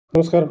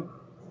നമസ്കാരം.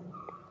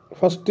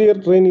 First year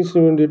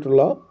ട്രെയിനീസിന്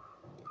വേണ്ടിയിട്ടുള്ള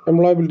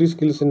employability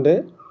സ്കിൽസിൻ്റെ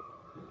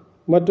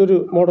മറ്റൊരു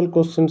മോഡൽ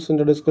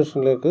ക്വസ്റ്റ്യൻസിൻ്റെ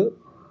ഡിസ്കഷനിലേക്ക്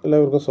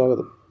എല്ലാവർക്കും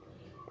സ്വാഗതം.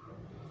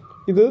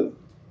 ഇത്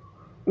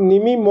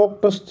നിമി മോക്ക്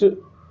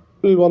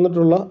ടെസ്റ്റിൽ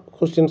വന്നിട്ടുള്ള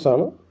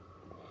ക്വസ്റ്റ്യൻസാണ്.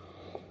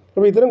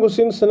 അപ്പോൾ ഇത്തരം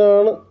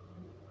ക്വസ്റ്റ്യൻസിനാണ്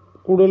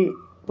കൂടുതൽ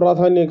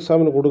പ്രാധാന്യം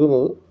എക്സാമിന്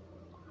കൊടുക്കുന്നത്.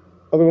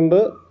 അതുകൊണ്ട്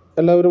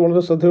എല്ലാവരും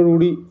വളരെ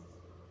ശ്രദ്ധയോടുകൂടി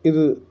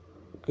ഇത്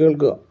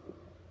കേൾക്കുക.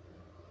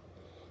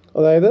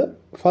 അതായത്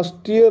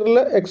ഫസ്റ്റ് ഇയറിൽ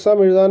എക്സാം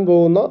എഴുതാൻ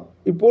പോകുന്ന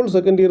ഇപ്പോൾ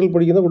സെക്കൻഡ് ഇയറിൽ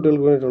പഠിക്കുന്ന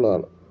കുട്ടികൾക്ക്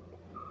വേണ്ടിയിട്ടുള്ളതാണ്.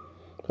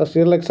 ഫസ്റ്റ്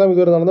ഇയറിൽ എക്സാം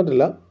ഇതുവരെ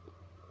നടന്നിട്ടില്ല.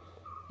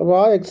 അപ്പോൾ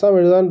ആ എക്സാം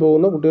എഴുതാൻ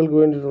പോകുന്ന കുട്ടികൾക്ക്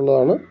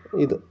വേണ്ടിയിട്ടുള്ളതാണ്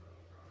ഇത്.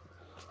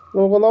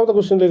 നമുക്ക് ഒന്നാമത്തെ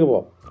ക്വസ്റ്റ്യനിലേക്ക്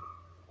പോകാം.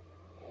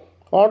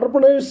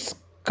 Entrepreneurs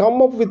come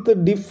up with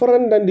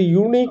different and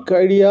unique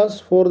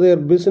ideas for their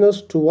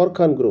business to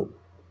work and grow.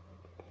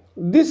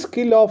 This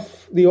skill of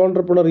the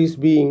entrepreneur is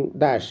being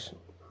dash.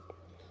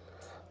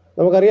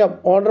 നമുക്കറിയാം,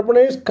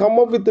 entrepreneurs come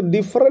up with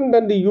different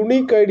and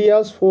unique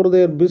ideas for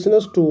their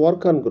business to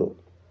work and grow.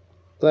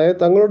 അതായത്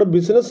തങ്ങളുടെ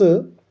business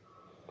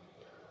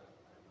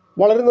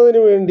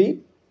വളരുന്നതിന് വേണ്ടി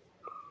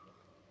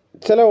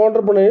ചില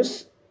entrepreneurs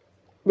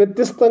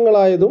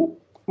വ്യത്യസ്തങ്ങളായതും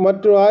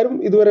മറ്റു ആരും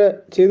ഇതുവരെ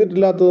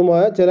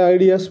ചെയ്തിട്ടില്ലാത്തതുമായ ചില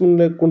ideas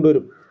മുന്നിലേക്ക്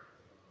കൊണ്ടുവരും.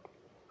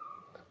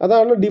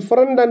 അതാണ്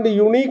ഡിഫറെൻറ്റ് ആൻഡ്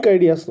യുണീക്ക്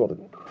ഐഡിയാസ് എന്ന്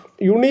പറയുന്നത്.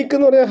 യുണീക്ക്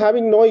എന്ന് പറഞ്ഞാൽ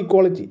ഹാവിങ് നോ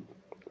ഇക്വാളിറ്റി,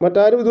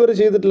 മറ്റാരും ഇതുവരെ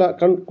ചെയ്തിട്ടില്ല,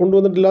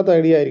 കൊണ്ടുവന്നിട്ടില്ലാത്ത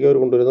ഐഡിയ ആയിരിക്കും അവർ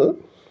കൊണ്ടുവരുന്നത്.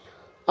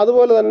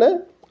 അതുപോലെ തന്നെ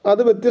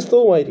അത്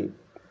വ്യത്യസ്തവുമായിരിക്കും.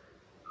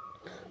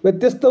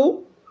 വ്യത്യസ്തവും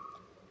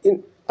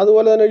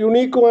അതുപോലെ തന്നെ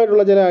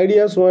യുണീക്കുമായിട്ടുള്ള ചില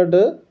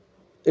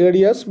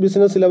ഐഡിയാസ്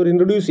ബിസിനസ്സിൽ അവർ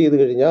ഇൻട്രൊഡ്യൂസ് ചെയ്ത്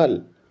കഴിഞ്ഞാൽ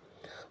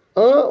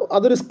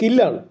അതൊരു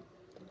സ്കില്ലാണ്.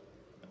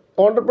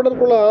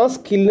 ഓൺട്രപ്രണർക്കുള്ള ആ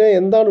സ്കില്ലിനെ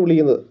എന്താണ്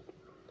വിളിക്കുന്നത്?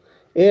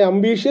 A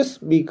ambitious,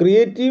 B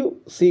creative,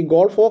 C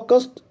goal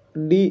focused,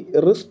 D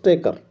risk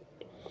taker.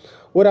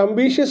 ഒരു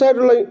അംബീഷ്യസ്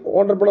ആയിട്ടുള്ള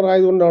ഓൺട്രപ്രണർ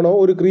ആയതുകൊണ്ടാണോ,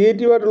 ഒരു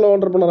ക്രിയേറ്റീവായിട്ടുള്ള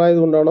ഓൺട്രപ്രണർ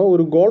ആയതുകൊണ്ടാണോ,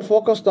 ഒരു ഗോൾ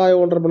ഫോക്കസ്ഡ് ആയ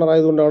ഓൺട്രപ്രണർ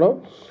ആയതുകൊണ്ടാണോ,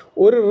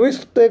 ഒരു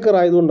റിസ്ക് ടേക്കർ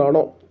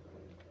ആയതുകൊണ്ടാണോ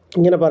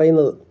ഇങ്ങനെ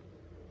പറയുന്നത്?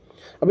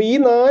 അപ്പോൾ ഈ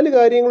 4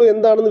 കാര്യങ്ങളും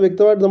എന്താണെന്ന്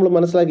വ്യക്തമായിട്ട് നമ്മൾ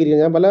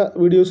മനസ്സിലാക്കിയിരിക്കുക. ഞാൻ പല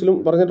വീഡിയോസിലും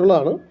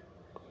പറഞ്ഞിട്ടുള്ളതാണ്.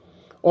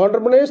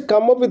 Entrepreneurs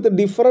come up with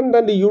different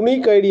and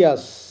unique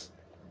ideas.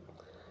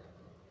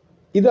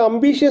 ഇത്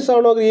അംബീഷ്യസ്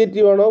ആണോ,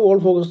 ക്രിയേറ്റീവ് ആണോ, ഗോൾ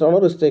ഫോക്കസ്ഡ് ആണോ,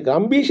 റിസ്ക് ടേക്കർ?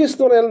 അംബീഷ്യസ്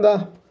എന്ന് പറഞ്ഞാൽ എന്താ?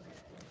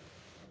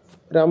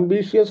 ഒരു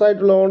അംബീഷ്യസ്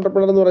ആയിട്ടുള്ള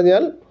ഓൺട്രപ്രണർ എന്ന്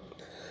പറഞ്ഞാൽ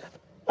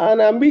an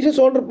ambitious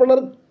entrepreneur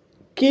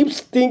keeps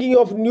thinking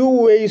of new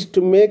ways to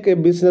make a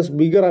business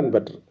bigger and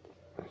better.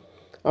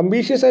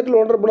 Ambitious ആയിട്ടുള്ള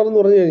ഓൺട്രപ്രണർ എന്ന്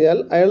പറഞ്ഞു കഴിഞ്ഞാൽ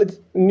അയാൾ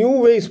ന്യൂ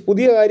വേയ്സ്,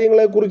 പുതിയ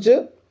കാര്യങ്ങളെക്കുറിച്ച്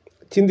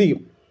ചിന്തിക്കും.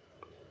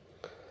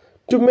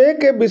 To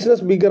make A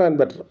business bigger and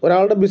better.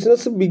 ഒരാളുടെ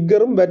ബിസിനസ്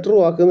ബിഗറും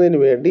ബെറ്ററും ആക്കുന്നതിന്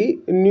വേണ്ടി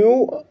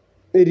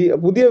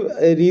പുതിയ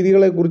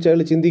രീതികളെക്കുറിച്ച്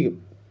അയാൾ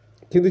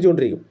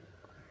ചിന്തിച്ചുകൊണ്ടിരിക്കും.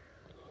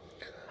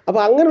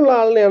 അപ്പോൾ അങ്ങനെയുള്ള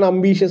ആളിനെയാണ്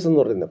അംബീഷ്യസ് എന്ന്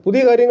പറയുന്നത്.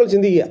 പുതിയ കാര്യങ്ങൾ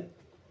ചിന്തിക്കുക,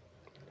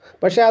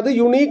 പക്ഷേ അത്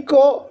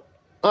യുണീക്കോ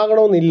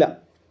ആകണമെന്നില്ല.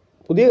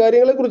 പുതിയ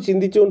കാര്യങ്ങളെക്കുറിച്ച്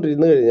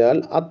ചിന്തിച്ചുകൊണ്ടിരുന്നു കഴിഞ്ഞാൽ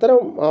അത്തരം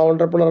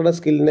ഓൺട്രപ്രണറുടെ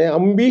സ്കില്ലിനെ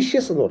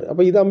അംബീഷ്യസ് എന്ന് പറയും.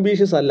 അപ്പോൾ ഇത്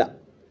അംബീഷ്യസ് അല്ല.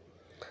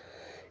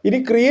 ഇനി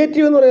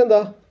ക്രിയേറ്റീവ് എന്ന് പറയുന്നത്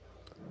എന്താ?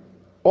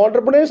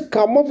 Entrepreneurs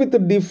come up with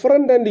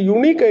different and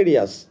unique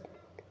ideas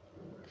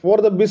for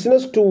the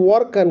business to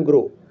work and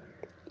grow.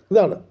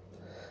 ഇതാണ്.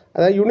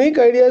 അതായത്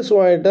യുണീക്ക്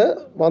ഐഡിയാസുമായിട്ട്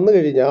വന്നു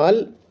കഴിഞ്ഞാൽ,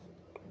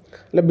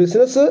 അല്ല,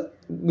 ബിസിനസ്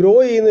ഗ്രോ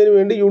ചെയ്യുന്നതിന്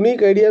വേണ്ടി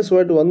യുണീക്ക്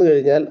ഐഡിയാസുമായിട്ട് വന്നു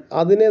കഴിഞ്ഞാൽ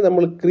അതിനെ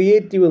നമ്മൾ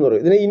ക്രിയേറ്റീവ് എന്ന്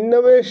പറയും. ഇതിനെ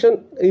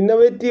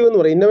ഇന്നവേറ്റീവ് എന്ന്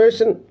പറയും.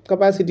 ഇന്നവേഷൻ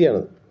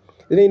കപ്പാസിറ്റിയാണ്.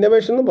 ഇതിനെ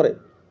ഇന്നവേഷൻ എന്നും പറയും.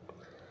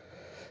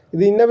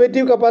 ഇത്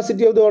ഇന്നവേറ്റീവ്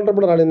കപ്പാസിറ്റി ഓഫ് ദി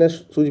ഓൺട്രപ്രണറാണ് ഇതിനെ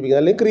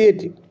സൂചിപ്പിക്കുന്നത്, അല്ലെങ്കിൽ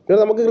ക്രിയേറ്റീവ്. ഇവിടെ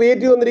നമുക്ക്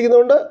ക്രിയേറ്റീവ്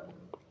വന്നിരിക്കുന്നതുകൊണ്ട്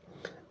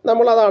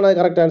നമ്മളതാണ്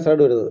കറക്റ്റ്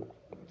ആൻസറായിട്ട് വരുന്നത്.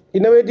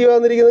 ഇന്നവേറ്റീവ്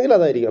വന്നിരിക്കുന്നതെങ്കിൽ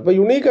അതായിരിക്കും. അപ്പോൾ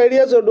യുണീക്ക്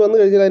ഐഡിയാസുമായിട്ട് വന്നു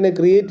കഴിഞ്ഞാൽ അതിനെ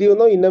ക്രിയേറ്റീവ്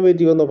എന്നോ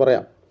ഇന്നവേറ്റീവ് എന്നോ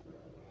പറയാം.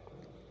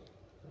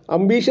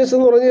 അംബീഷ്യസ്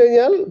എന്ന് പറഞ്ഞു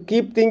കഴിഞ്ഞാൽ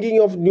keep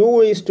thinking of new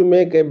ways to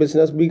make A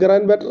business bigger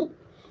and better.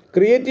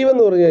 Creative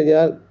എന്ന് പറഞ്ഞു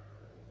കഴിഞ്ഞാൽ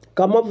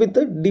come up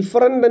with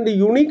different and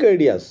unique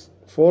ideas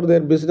for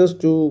their business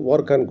to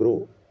work and grow.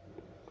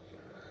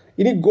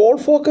 ഇനി ഗോൾ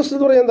ഫോക്കസ്ഡ്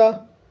എന്ന് പറഞ്ഞാൽ എന്താ?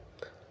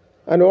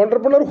 An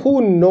entrepreneur who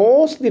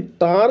knows the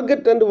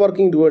target and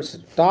working towards.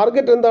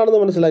 Target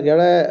എന്താണെന്ന് മനസ്സിലാക്കി,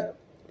 അവിടെ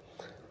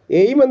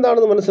എയിം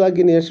എന്താണെന്ന്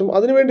മനസ്സിലാക്കിയതിന് ശേഷം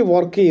അതിനുവേണ്ടി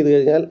വർക്ക് ചെയ്ത്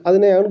കഴിഞ്ഞാൽ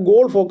അതിനെയാണ്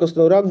ഗോൾ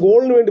ഫോക്കസ്ഡ്. ആ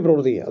ഗോളിന് വേണ്ടി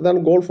പ്രവർത്തിക്കുക, അതാണ്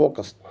ഗോൾ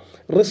ഫോക്കസ്ഡ്.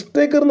 റിസ്ക്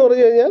ടേക്കർ എന്ന്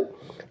പറഞ്ഞു കഴിഞ്ഞാൽ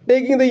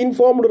taking the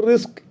informed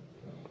risk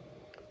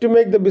to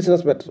make the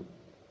business better.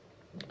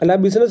 അല്ല,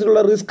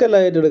 ബിസിനസ്സിലുള്ള റിസ്ക് അല്ല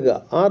ഏറ്റെടുക്കുക,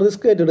 ആ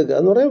റിസ്ക് ഏറ്റെടുക്കുക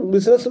എന്ന് പറയാൻ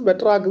ബിസിനസ്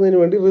ബെറ്റർ ആക്കുന്നതിന്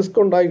വേണ്ടി റിസ്ക്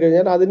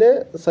ഉണ്ടായിക്കഴിഞ്ഞാൽ അതിനെ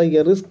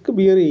സഹിക്കുക, റിസ്ക്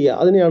ബിയർ ചെയ്യുക,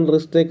 അതിനെയാണ്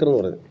റിസ്ക് ടേക്കർ എന്ന്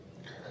പറയുന്നത്.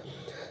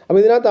 അപ്പോൾ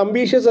ഇതിനകത്ത്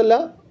അംബീഷ്യസ് അല്ല,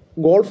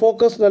 ഗോൾ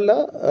ഫോക്കസ്ഡ് അല്ല,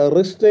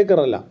 റിസ്ക്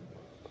ടേക്കർ അല്ല.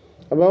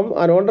 അപ്പം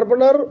an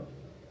entrepreneur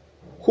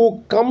who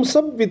comes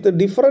up with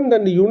different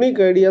and unique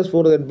ideas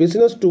for their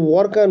business to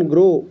work and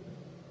grow,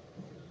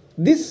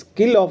 this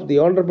skill of the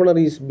entrepreneur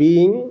is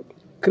being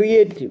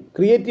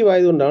creative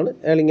ആയതുകൊണ്ടാണ്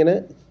അയാളിങ്ങനെ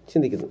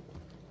ചിന്തിക്കുന്നത്.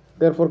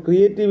 Therefore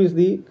creative is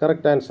the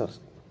correct answer.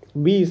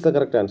 B is the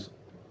correct answer.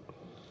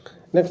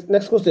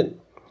 Next question.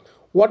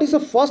 What is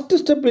the first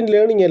step in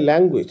learning a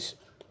language?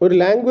 ഒരു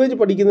language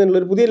പഠിക്കുന്നതിനുള്ള,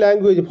 ഒരു പുതിയ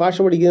language, ഭാഷ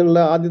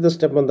പഠിക്കുന്നതിനുള്ള ആദ്യത്തെ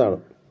step എന്താണ്?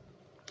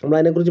 നമ്മൾ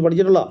അതിനെക്കുറിച്ച്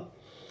പഠിച്ചിട്ടുള്ള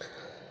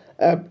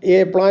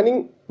A planning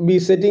B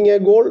setting A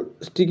goal,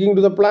 sticking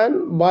to the plan,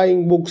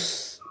 buying books.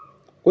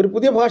 ഒരു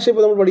പുതിയ ഭാഷ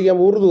ഇപ്പോൾ നമ്മൾ പഠിക്കാം,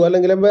 ഉറുദു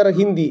അല്ലെങ്കിൽ വേറെ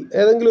ഹിന്ദി,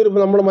 ഏതെങ്കിലും ഒരു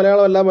നമ്മൾ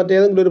മലയാളം അല്ല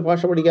മറ്റേതെങ്കിലും ഒരു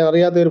ഭാഷ പഠിക്കാൻ,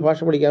 അറിയാത്ത ഒരു ഭാഷ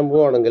പഠിക്കാൻ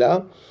പോവുകയാണെങ്കിൽ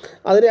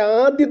അതിൻ്റെ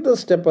ആദ്യത്തെ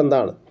സ്റ്റെപ്പ്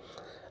എന്താണ്?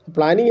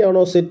 പ്ലാനിങ്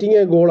ആണോ, സെറ്റിംഗ്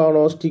എ ഗോൾ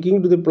ആണോ,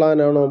 സ്റ്റിക്കിംഗ് ടു ദി പ്ലാൻ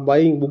ആണോ,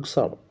 ബൈയിങ് ബുക്സ്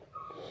ആണോ?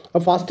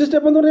 അപ്പോൾ ഫസ്റ്റ്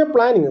സ്റ്റെപ്പ് എന്ന് പറഞ്ഞാൽ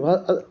planning.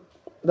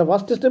 The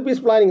first step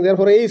is planning.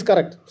 Therefore A is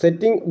correct.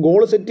 Setting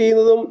goal set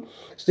ചെയ്യുന്നതും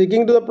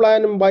സ്റ്റിക്കിംഗ് ടു ദ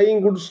പ്ലാനും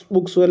ബൈയിങ്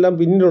ബുക്സും എല്ലാം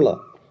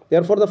പിന്നിലുള്ളതാണ്.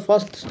 Therefore the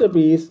first step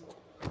is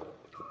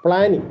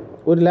planning.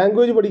 ഒരു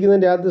language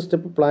പഠിക്കുന്നതിൻ്റെ ആദ്യത്തെ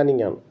സ്റ്റെപ്പ്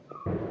പ്ലാനിങ് ആണ്.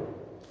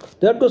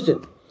 Third question,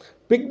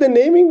 pick the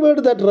naming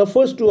word that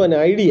refers to an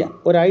idea.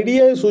 ഒരു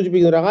ഐഡിയയെ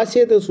സൂചിപ്പിക്കുന്ന, ഒരു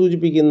ആശയത്തെ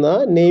സൂചിപ്പിക്കുന്ന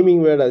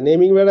നെയിമിംഗ് വേർഡ്.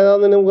 നെയിമിംഗ് വേർഡ്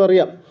ഏതാണെന്ന്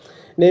നമുക്കറിയാം.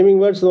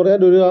 നെയിമിംഗ് വേർഡ്സ് എന്ന്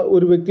പറഞ്ഞാൽ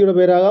ഒരു വ്യക്തിയുടെ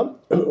പേരാകാം,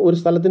 ഒരു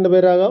സ്ഥലത്തിൻ്റെ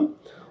പേരാകാം,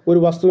 ഒരു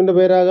വസ്തുവിൻ്റെ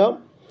പേരാകാം,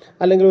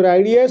 അല്ലെങ്കിൽ ഒരു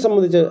ഐഡിയയെ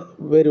സംബന്ധിച്ച്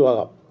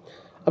പേരുമാകാം.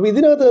 അപ്പോൾ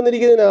ഇതിനകത്ത്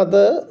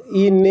തന്നിരിക്കുന്നതിനകത്ത്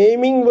ഈ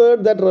naming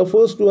word that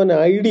refers to an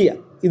idea,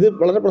 ഇത്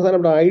വളരെ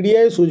പ്രധാനപ്പെട്ട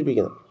ഐഡിയയെ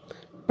സൂചിപ്പിക്കുന്നത്.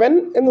 പെൻ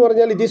എന്ന്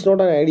പറഞ്ഞാൽ it is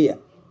not an idea.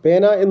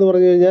 പേന എന്ന്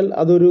പറഞ്ഞു കഴിഞ്ഞാൽ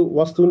അതൊരു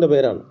വസ്തുവിൻ്റെ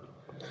പേരാണ്.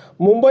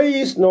 Mumbai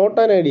is not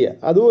an idea,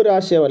 അതും ഒരു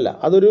ആശയമല്ല,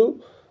 അതൊരു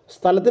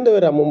സ്ഥലത്തിൻ്റെ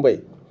പേരാണ് മുംബൈ.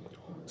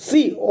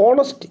 സി,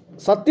 ഓണസ്റ്റി,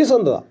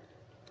 സത്യസന്ധത.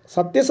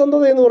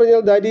 സത്യസന്ധത എന്ന്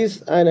പറഞ്ഞാൽ that is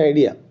an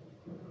idea,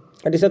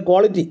 that is A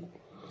quality.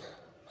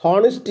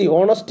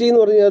 Honesty എന്ന്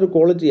പറഞ്ഞാൽ ഒരു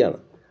ക്വാളിറ്റിയാണ്.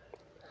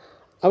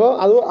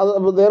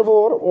 അപ്പോൾ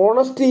therefore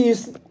honesty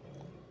is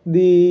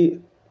the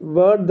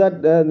word that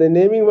the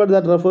naming word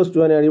that refers to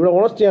an idea. ഇവിടെ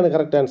honesty ആണ്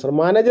കറക്റ്റ് ആൻസർ.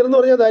 മാനേജർ എന്ന്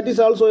പറഞ്ഞാൽ that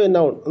is also A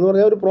noun എന്ന്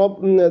പറഞ്ഞാൽ ഒരു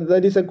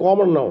that is A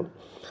common noun.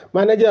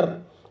 Manager,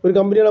 ഒരു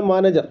കമ്പനിയുടെ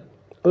മാനേജർ,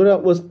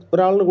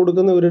 ഒരാളിന്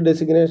കൊടുക്കുന്ന ഒരു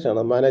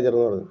ഡെസിഗ്നേഷനാണ് മാനേജർ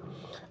എന്ന് പറയുന്നത്.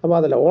 അപ്പോൾ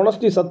അതല്ല,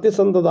 ഓണസ്റ്റി,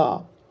 സത്യസന്ധത.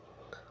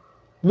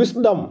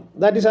 Wisdom,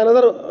 that is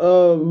another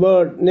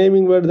word,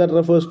 naming word that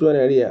refers to an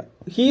idea.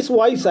 He's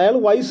vice, അയാൾ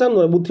വൈസാന്ന്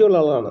പറയും, ബുദ്ധിയുള്ള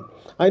ആളാണ്.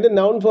 അതിൻ്റെ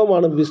നൗൺ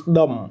ഫോമാണ്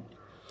വിസ്ഡം.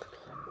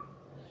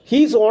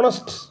 ഹീസ്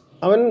ഓണസ്റ്റ്,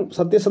 അവൻ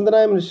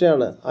സത്യസന്ധനായ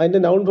മനുഷ്യനാണ്. അതിൻ്റെ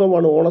നൗൺ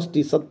ഫോമാണ്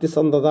ഓണസ്റ്റി,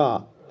 സത്യസന്ധത.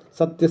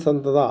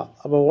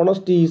 അപ്പോൾ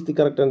honesty is the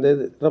correct answer,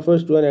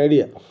 refers to an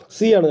idea.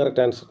 C ആണ്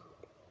correct answer.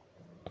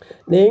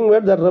 Naming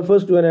word that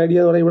refers to an idea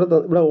എന്ന് പറയുന്നത്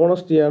ഇവിടെ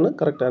ഓണസ്റ്റിയാണ്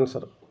കറക്റ്റ്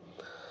ആൻസർ.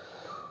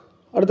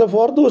 അടുത്ത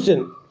fourth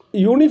question,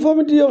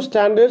 uniformity of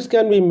standards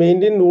can be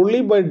maintained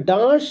only by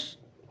dash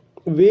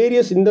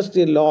various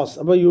industrial loss.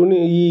 അപ്പോൾ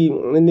ഈ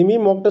നിമി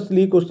mock ടെസ്റ്റിൽ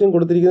ഈ question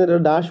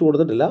കൊടുത്തിരിക്കുന്നതിന് dash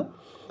കൊടുത്തിട്ടില്ല.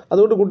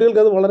 അതുകൊണ്ട്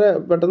കുട്ടികൾക്ക് അത് വളരെ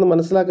പെട്ടെന്ന്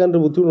മനസ്സിലാക്കാനൊരു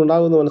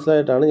ബുദ്ധിമുട്ടുണ്ടാകുമെന്ന്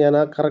മനസ്സിലായിട്ടാണ് ഞാൻ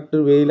ആ കറക്റ്റ്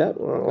വേയിൽ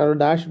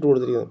ഡാഷ് ഇട്ട്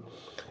കൊടുത്തിരിക്കുന്നത്.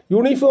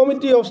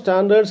 Uniformity of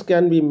standards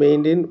can be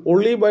maintained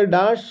only by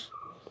dash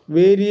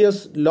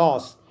various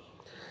loss.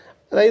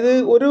 അതായത്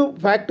ഒരു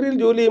ഫാക്ടറിയിൽ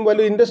ജോലി ചെയ്യുമ്പോൾ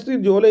അല്ലെങ്കിൽ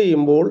ഇൻഡസ്ട്രിയിൽ ജോലി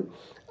ചെയ്യുമ്പോൾ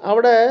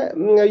അവിടെ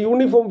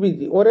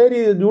യൂണിഫോമിറ്റി, ഒരേ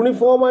രീതിയിൽ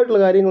യൂണിഫോമായിട്ടുള്ള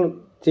കാര്യങ്ങൾ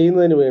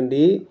ചെയ്യുന്നതിന്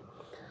വേണ്ടി,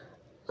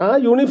 ആ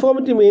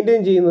യൂണിഫോമിറ്റി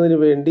മെയിൻറ്റെയിൻ ചെയ്യുന്നതിന്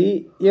വേണ്ടി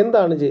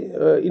എന്താണ്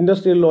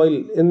ഇൻഡസ്ട്രിയൽ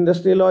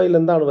ലോയിൽ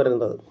എന്താണ്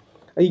വരുന്നത്?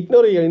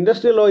 ഇഗ്നോർ ചെയ്യണം.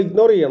 ഇൻഡസ്ട്രിയൽ ലോ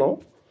ഇഗ്നോർ ചെയ്യണോ,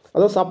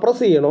 അതോ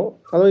സപ്രസ് ചെയ്യണോ,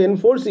 അതോ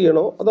എൻഫോഴ്സ്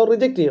ചെയ്യണോ, അതോ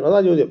റിജക്റ്റ് ചെയ്യണോ? അതാ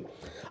ചോദ്യം.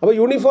 അപ്പോൾ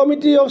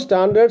യൂണിഫോമിറ്റി ഓഫ്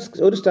സ്റ്റാൻഡേർഡ്സ്,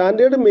 ഒരു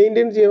സ്റ്റാൻഡേർഡ്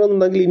മെയിൻറ്റെയിൻ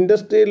ചെയ്യണമെന്നുണ്ടെങ്കിൽ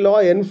ഇൻഡസ്ട്രിയൽ ലോ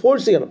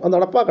എൻഫോഴ്സ് ചെയ്യണം, അത്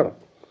നടപ്പാക്കണം.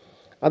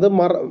 അത്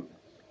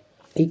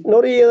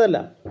ഇഗ്നോർ ചെയ്യതല്ല,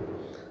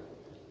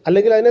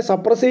 അല്ലെങ്കിൽ അതിനെ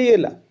സപ്രസ്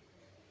ചെയ്യല്ല,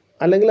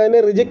 അല്ലെങ്കിൽ അതിനെ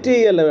റിജക്റ്റ്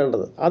ചെയ്യുകയല്ല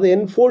വേണ്ടത്, അത്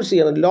എൻഫോഴ്സ്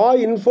ചെയ്യണം. ലോ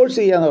എൻഫോഴ്സ്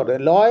ചെയ്യാന്ന്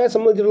പറയുന്നത്, ലോയെ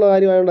സംബന്ധിച്ചുള്ള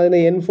കാര്യമായതുകൊണ്ട് അതിനെ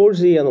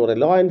എൻഫോഴ്സ് ചെയ്യാന്ന്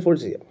പറയും, ലോ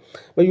എൻഫോഴ്സ് ചെയ്യാം.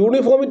 അപ്പോൾ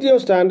uniformity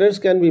of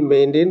standards can be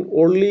maintain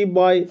only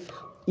by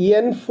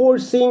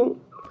enforcing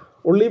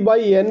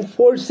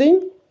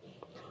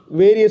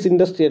various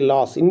industrial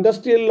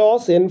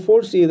loss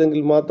enforce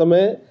ചെയ്തെങ്കിൽ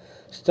മാത്രമേ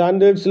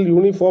സ്റ്റാൻഡേർഡ്സിൽ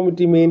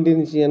യൂണിഫോമിറ്റി മെയിൻറ്റെയിൻ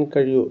ചെയ്യാൻ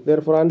കഴിയൂ.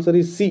 therefore answer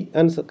is C.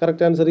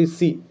 Correct answer is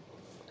C.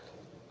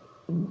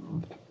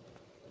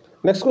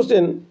 Next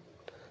question,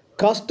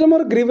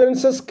 customer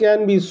grievances can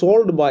be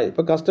solved by.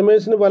 ഇപ്പോൾ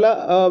കസ്റ്റമേഴ്സിന് പല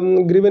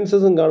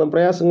ഗ്രീവൻസസും കാണും,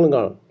 പ്രയാസങ്ങളും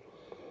കാണും,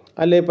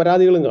 അല്ലെ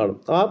പരാതികളും കാണും.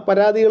 ആ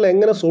പരാതികൾ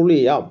എങ്ങനെ സോൾവ്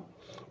ചെയ്യാം?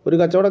 ഒരു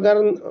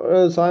കച്ചവടക്കാരൻ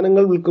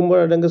സാധനങ്ങൾ വിൽക്കുമ്പോൾ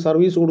അല്ലെങ്കിൽ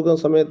സർവീസ് കൊടുക്കുന്ന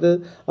സമയത്ത്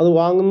അത്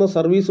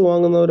സർവീസ്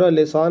വാങ്ങുന്നവരോ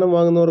അല്ലെ സാധനം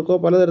വാങ്ങുന്നവർക്കോ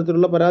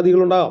പലതരത്തിലുള്ള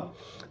പരാതികളുണ്ടാകാം.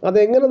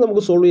 അതെങ്ങനെ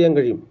നമുക്ക് സോൾവ് ചെയ്യാൻ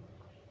കഴിയും?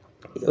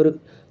 ഒരു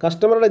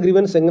കസ്റ്റമറുടെ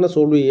ഗ്രീവൻസ് എങ്ങനെ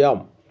സോൾവ് ചെയ്യാം?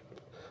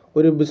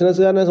 ഒരു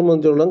ബിസിനസ്സുകാരനെ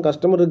സംബന്ധിച്ചിടത്തോളം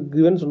കസ്റ്റമർ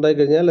ഗ്രീവൻസ്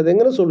ഉണ്ടായിക്കഴിഞ്ഞാൽ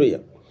അതെങ്ങനെ സോൾവ്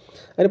ചെയ്യാം?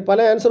 അതിന്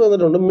പല ആൻസർ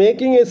തന്നിട്ടുണ്ട്.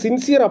 മേക്കിംഗ് എ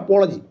സിൻസിയർ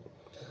അപ്പോളജി,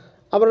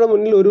 അവരുടെ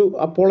മുന്നിൽ ഒരു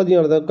അപ്പോളജി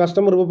നടത്തുക.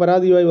 കസ്റ്റമർ ഇപ്പോൾ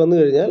പരാതിയുമായി വന്നു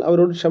കഴിഞ്ഞാൽ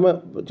അവരോട്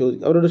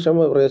ക്ഷമ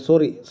പറയുക,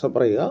 സോറി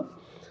പറയുക,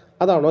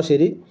 അതാണോ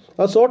ശരി?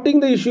 അത് സോർട്ടിങ്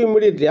ദ ഇഷ്യൂ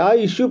ഇമ്മീഡിയറ്റ്ലി, ആ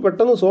ഇഷ്യൂ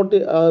പെട്ടെന്ന്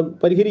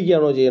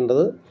പരിഹരിക്കുകയാണോ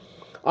ചെയ്യേണ്ടത്?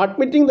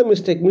 അഡ്മിറ്റിംഗ് ദ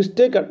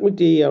മിസ്റ്റേക്ക്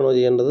അഡ്മിറ്റ് ചെയ്യുകയാണോ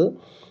ചെയ്യേണ്ടത്?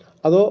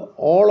 അതോ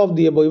ഓൾ ഓഫ്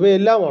ദി എബോവ്,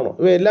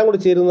 ഇവയെല്ലാം കൂടി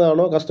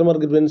ചേരുന്നതാണോ കസ്റ്റമർ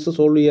ഗ്രീവൻസ്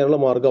സോൾവ് ചെയ്യാനുള്ള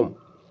മാർഗം?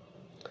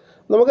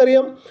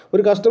 നമുക്കറിയാം,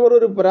 ഒരു കസ്റ്റമർ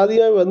ഒരു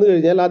പരാതിയായി വന്നു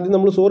കഴിഞ്ഞാൽ ആദ്യം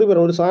നമ്മൾ സോറി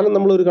പറയണം. ഒരു സാധനം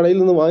നമ്മൾ ഒരു കടയിൽ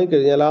നിന്ന്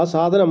വാങ്ങിക്കഴിഞ്ഞാൽ ആ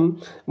സാധനം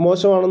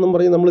മോശമാണെന്നും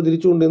പറഞ്ഞ് നമ്മൾ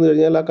തിരിച്ചു കൊണ്ടുവന്ന്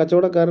കഴിഞ്ഞാൽ ആ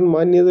കച്ചവടക്കാരൻ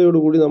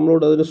മാന്യതയോടുകൂടി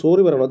നമ്മളോട് അതിന്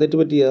സോറി പറയണം,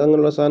 തെറ്റുപറ്റിയത്,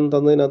 അങ്ങനെയുള്ള സാധനം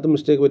തന്നതിനകത്ത്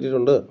മിസ്റ്റേക്ക്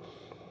പറ്റിയിട്ടുണ്ട്.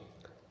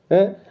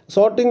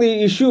 സോർട്ടിങ് ദി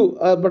ഇഷ്യൂ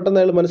പെട്ടെന്ന്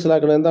അയാൾ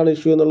മനസ്സിലാക്കണം, എന്താണ്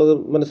ഇഷ്യൂ എന്നുള്ളത്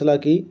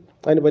മനസ്സിലാക്കി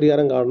അതിന്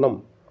പരിഹാരം കാണണം.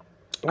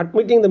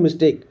 അഡ്മിറ്റിംഗ് ദ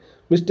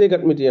മിസ്റ്റേക്ക്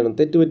അഡ്മിറ്റ് ചെയ്യണം,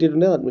 തെറ്റ്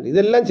പറ്റിയിട്ടുണ്ടെങ്കിൽ അഡ്മിറ്റ്,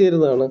 ഇതെല്ലാം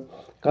ചേരുന്നതാണ്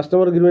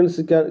കസ്റ്റമർ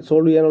ഗ്രീവൻസ്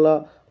സോൾവ് ചെയ്യാനുള്ള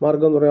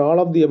മാർഗം എന്ന് പറയുന്നത് all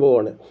of the above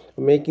ആണ്.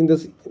 Making the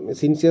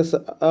sincere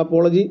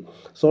apology,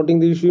 sorting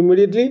the issue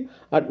immediately,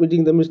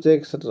 admitting the mistake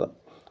etcetera.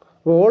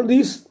 അപ്പോൾ ഓൾ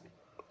ദീസ്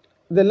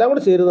ഇതെല്ലാം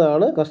കൂടെ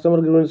ചേരുന്നതാണ് കസ്റ്റമർ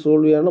ഗ്രീവൻസ്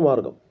സോൾവ് ചെയ്യാനുള്ള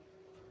മാർഗം.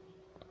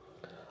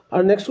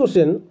 Next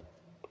question,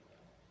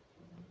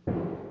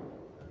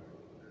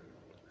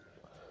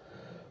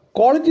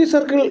 quality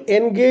circle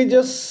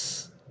engages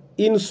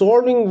in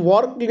solving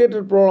work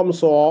related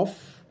problems of.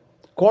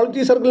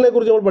 Quality സർക്കിളിനെ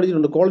കുറിച്ച് നമ്മൾ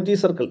പഠിച്ചിട്ടുണ്ട്. ക്വാളിറ്റി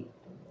സർക്കിൾ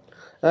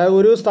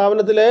ഒരു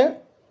സ്ഥാപനത്തിലെ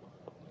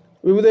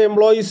വിവിധ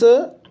എംപ്ലോയീസ്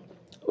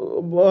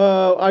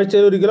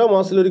ആഴ്ചയിലൊരിക്കലോ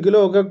മാസത്തിലൊരിക്കലോ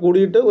ഒക്കെ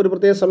കൂടിയിട്ട് ഒരു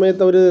പ്രത്യേക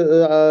സമയത്ത് അവർ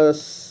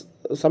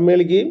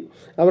സമ്മേളിക്കുകയും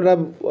അവരുടെ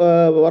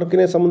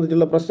വർക്കിനെ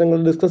സംബന്ധിച്ചുള്ള പ്രശ്നങ്ങൾ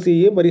ഡിസ്കസ്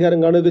ചെയ്യുകയും പരിഹാരം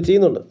കാണുകയൊക്കെ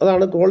ചെയ്യുന്നുണ്ട്.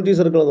 അതാണ് ക്വാളിറ്റി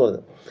സർക്കിൾ എന്ന്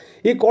പറയുന്നത്.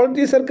 ഈ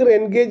quality circle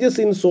engages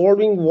in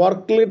solving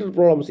work related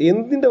problems.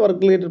 എന്തിൻ്റെ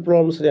വർക്ക് റിലേറ്റഡ്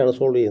പ്രോബ്ലംസിനെയാണ്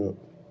സോൾവ് ചെയ്യുന്നത്?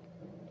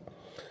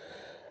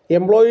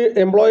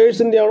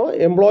 എംപ്ലോയേഴ്സിൻ്റെ ആണോ,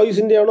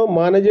 എംപ്ലോയീസിൻ്റെ ആണോ,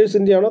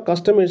 മാനേജേഴ്സിൻ്റെ ആണോ,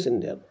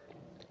 കസ്റ്റമേഴ്സിൻ്റെ ആണോ?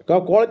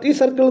 ക്വാളിറ്റി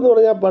സർക്കിൾ എന്ന്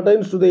പറഞ്ഞാൽ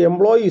പെർട്ടൈൻസ് ടു ദ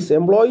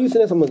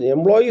എംപ്ലോയീസിനെ സംബന്ധിച്ച്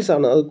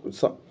എംപ്ലോയീസാണ് അത്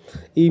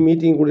ഈ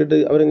മീറ്റിംഗ് കൂടിയിട്ട്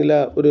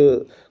അവരെങ്കിലും ഒരു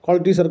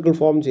ക്വാളിറ്റി സർക്കിൾ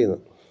ഫോം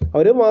ചെയ്യുന്നത്.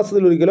 അവർ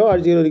മാസത്തിലൊരിക്കലോ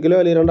ആഴ്ചയിലൊരിക്കലോ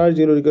അല്ലെങ്കിൽ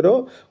രണ്ടാഴ്ചയിലൊരിക്കലോ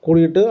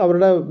കൂടിയിട്ട്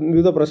അവരുടെ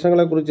വിവിധ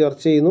പ്രശ്നങ്ങളെക്കുറിച്ച്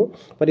ചർച്ച ചെയ്യുന്നു,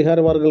 പരിഹാര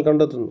മാർഗ്ഗങ്ങൾ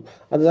കണ്ടെത്തുന്നു.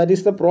 That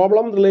is the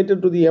problem related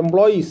to the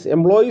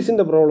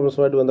എംപ്ലോയീസിൻ്റെ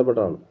പ്രോബ്ലംസുമായിട്ട്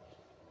ബന്ധപ്പെട്ടാണ്.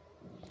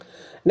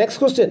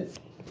 Next question,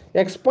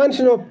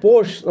 expansion of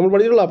posh. നമ്മൾ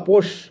പഠിച്ചിട്ടുള്ള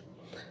പോഷ്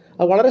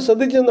അത് വളരെ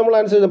ശ്രദ്ധിച്ച് നമ്മൾ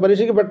ആൻസർ ചെയ്യണം.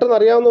 പരീക്ഷയ്ക്ക് പെട്ടെന്ന്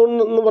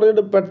അറിയാവുന്നതെന്ന്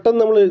പറഞ്ഞിട്ട് പെട്ടെന്ന്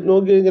നമ്മൾ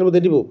നോക്കി കഴിഞ്ഞാൽ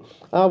തെറ്റിപ്പോവും.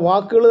 ആ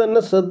വാക്കുകൾ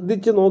തന്നെ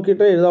ശ്രദ്ധിച്ച്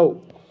നോക്കിയിട്ടേ എഴുതാവൂ,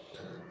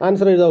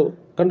 ആൻസർ എഴുതാവൂ,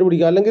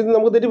 കണ്ടുപിടിക്കുക. അല്ലെങ്കിൽ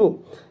നമുക്ക് തെറ്റിപ്പോവും.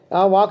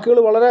 ആ വാക്കുകൾ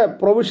വളരെ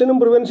പ്രൊവിഷനും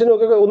പ്രിവെൻഷനും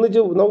ഒക്കെ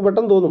ഒന്നിച്ച് നമുക്ക്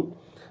പെട്ടെന്ന് തോന്നും.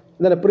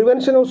 എന്താണ്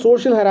പ്രിവെൻഷൻ ഓഫ്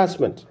സോഷ്യൽ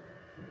ഹരാസ്മെൻറ്റ്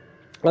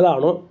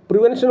അതാണോ,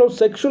 പ്രിവെൻഷൻ ഓഫ്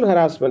സെക്ഷൽ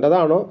ഹരാസ്മെൻറ്റ്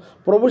അതാണോ,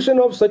 provision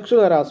of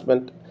sexual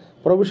harassment,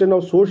 provision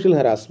of social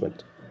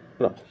harassment?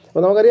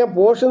 അപ്പോൾ നമുക്കറിയാം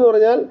പോഷ് എന്ന്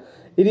പറഞ്ഞാൽ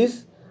it is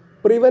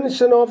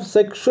prevention of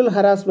sexual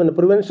harassment,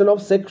 prevention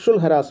of sexual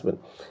harassment.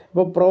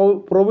 ഇപ്പോൾ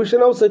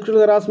പ്രൊവിഷൻ ഓഫ് സെക്ഷൽ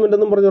ഹരാസ്മെൻറ്റ്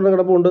എന്നും പറഞ്ഞുകൊണ്ട്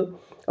കിടപ്പുണ്ട്.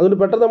 അതുകൊണ്ട്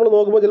പെട്ടെന്ന് നമ്മൾ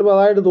നോക്കുമ്പോൾ ചിലപ്പോൾ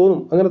അതായിട്ട്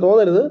തോന്നും. അങ്ങനെ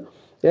തോന്നരുത്.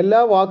 എല്ലാ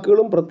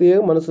വാക്കുകളും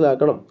പ്രത്യേകം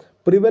മനസ്സിലാക്കണം.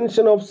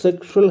 പ്രിവെൻഷൻ ഓഫ്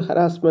സെക്ഷൽ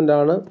ഹരാസ്മെൻ്റ്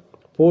ആണ്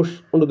പോഷ്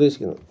കൊണ്ട്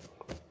ഉദ്ദേശിക്കുന്നത്.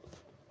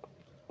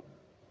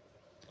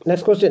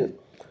 Next question,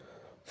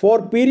 four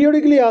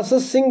periodically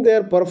അസസ്സിംഗ്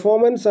there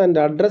performance and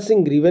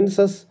addressing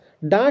grievances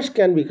dash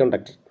can be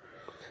conducted.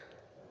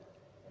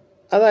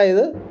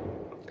 അതായത്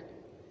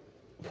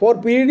four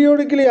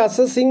periodically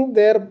അസസ്സിംഗ്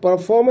there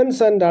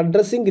performance and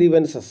addressing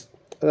grievances,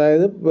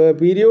 അതായത്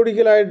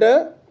പീരിയോഡിക്കലായിട്ട്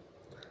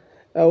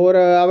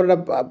അവരുടെ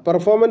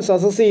പെർഫോമൻസ്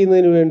അസസ്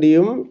ചെയ്യുന്നതിന്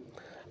വേണ്ടിയും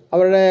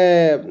അവരുടെ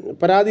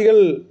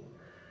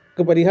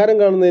പരാതികൾക്ക് പരിഹാരം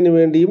കാണുന്നതിന്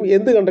വേണ്ടിയും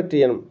എന്ത് കണ്ടക്ട്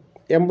ചെയ്യണം?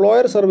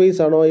 എംപ്ലോയർ സർവീസ്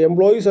ആണോ,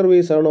 എംപ്ലോയി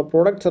സർവീസ് ആണോ,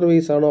 പ്രൊഡക്റ്റ്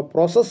സർവീസ് ആണോ,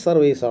 പ്രോസസ്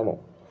സർവീസ് ആണോ?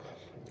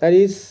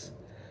 ദാറ്റ് ഈസ്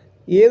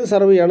ഏത്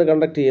സർവേയാണ്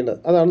കണ്ടക്ട്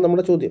ചെയ്യേണ്ടത്? അതാണ്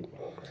നമ്മുടെ ചോദ്യം.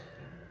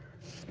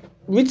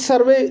 Which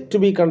survey to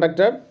be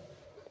conducted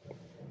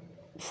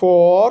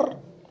four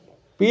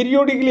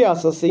periodically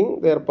അസസ്സിംഗ്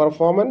there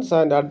performance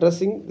and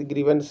addressing the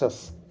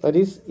grievances? That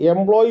is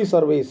employee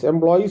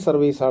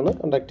service ആണ്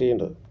കണ്ടക്ട്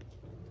ചെയ്യേണ്ടത്.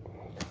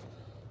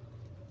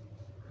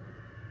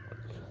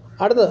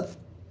 അടുത്തത്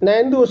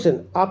 9th ക്വസ്റ്റ്യൻ,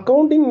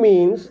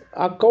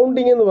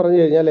 അക്കൗണ്ടിങ് എന്ന് പറഞ്ഞു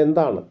കഴിഞ്ഞാൽ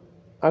എന്താണ്?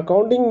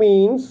 Accounting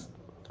means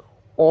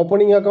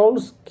opening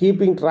accounts,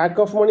 keeping track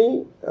of money,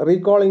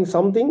 recalling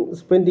something,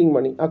 spending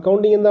money.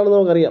 Accounting എന്താണെന്ന്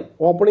നമുക്കറിയാം.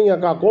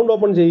 Account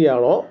open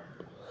ചെയ്യുകയാണോ,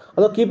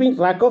 അതോ keeping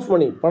track of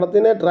money,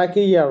 പണത്തിനെ track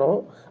ചെയ്യുകയാണോ,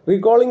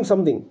 റീകോളിംഗ്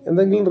സംതിങ്,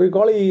 എന്തെങ്കിലും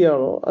റീകോൾ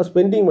ചെയ്യുകയാണോ,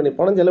 സ്പെൻഡിങ് മണി,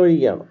 പണം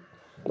ചിലവഴിക്കുകയാണോ?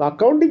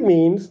 Accounting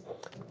means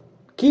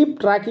keep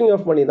tracking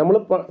of money. നമ്മൾ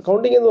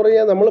അക്കൗണ്ടിങ് എന്ന്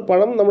പറഞ്ഞാൽ നമ്മൾ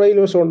പണം നമ്മുടെ കയ്യിൽ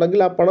വശം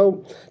ഉണ്ടെങ്കിൽ ആ പണം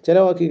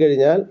ചിലവാക്കി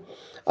കഴിഞ്ഞാൽ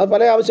അത്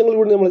പല ആവശ്യങ്ങൾക്ക്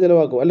വേണ്ടി നമ്മൾ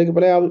ചിലവാക്കും, അല്ലെങ്കിൽ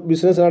പല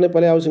ബിസിനസ്സാണെങ്കിൽ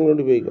പല ആവശ്യങ്ങൾ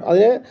കൊണ്ട് ഉപയോഗിക്കും.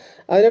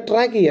 അതിനെ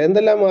ട്രാക്ക് ചെയ്യുക,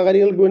 എന്തെല്ലാം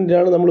കാര്യങ്ങൾക്ക്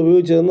വേണ്ടിയാണ് നമ്മൾ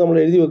ഉപയോഗിച്ചതെന്ന് നമ്മൾ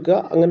എഴുതി വെക്കുക,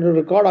 അങ്ങനെ ഒരു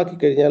റെക്കോർഡാക്കി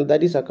കഴിഞ്ഞാൽ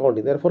that is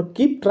accounting. Therefore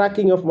keep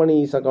tracking of money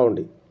is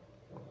accounting.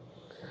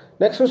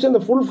 Next question,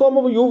 the full form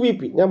of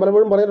UVP. ഞാൻ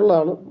പലപ്പോഴും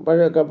പറഞ്ഞിട്ടുള്ളതാണ്,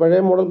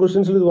 പഴയ മോഡൽ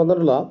ക്വസ്റ്റ്യൻസിൽ ഇത്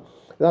വന്നിട്ടുള്ളതാണ്.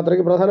 ഇത്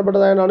അത്രയ്ക്ക്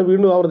പ്രധാനപ്പെട്ടതായാണ്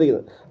വീണ്ടും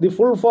ആവർത്തിക്കുന്നത്. The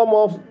full form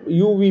of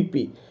UVP: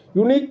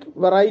 unique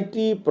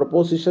variety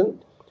proposition,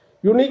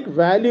 unique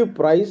value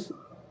price,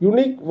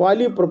 unique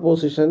value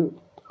proposition,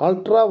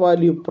 ultra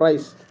value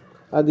price.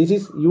 This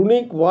is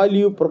unique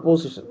value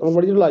proposition. നമ്മൾ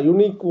പഠിച്ചിട്ടുള്ള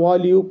യുണീക്ക്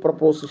വാല്യൂ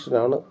പ്രൊപ്പോസിഷൻ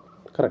ആണ്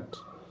കറക്റ്റ്.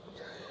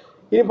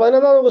 ഇനി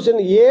 11ാമത്തെ question,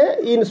 A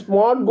in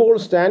smart goal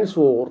stands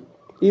for.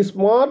 ഈ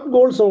smart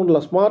goals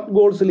ഉണ്ടല്ലോ, smart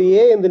ഗോൾസിൽ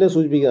A എന്തിനെ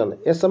സൂചിപ്പിക്കുകയാണ്?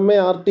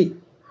 SMART.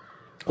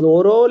 അത്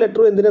ഓരോ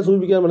ലെറ്ററും എന്തിനെ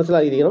സൂചിപ്പിക്കാൻ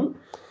മനസ്സിലായിരിക്കണം.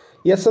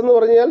 എസ് എന്ന്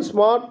പറഞ്ഞാൽ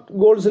സ്മാർട്ട്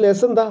ഗോൾസിൽ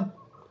എസ് എന്താ?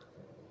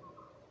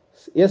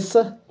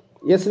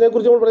 എസിനെ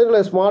കുറിച്ച് നമ്മൾ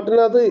പറഞ്ഞിട്ടുള്ളത്.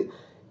 സ്മാർട്ടിനകത്ത്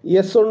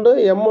എസ് ഉണ്ട്,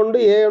 എം ഉണ്ട്,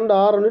 എ ഉണ്ട്,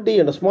 ആർ ഉണ്ട്, ടി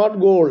ഉണ്ട്. സ്മാർട്ട്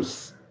ഗോൾസ്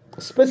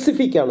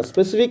സ്പെസിഫിക് ആണ്.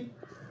 സ്പെസിഫിക്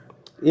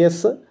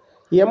എസ്,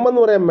 എം എന്ന്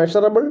പറയാൻ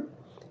മെഷറബിൾ,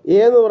 എ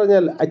എന്ന്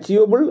പറഞ്ഞാൽ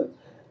അച്ചീവബിൾ,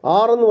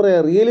 ആർ എന്ന് പറയാൻ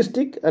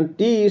realistic, and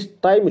T is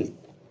timely.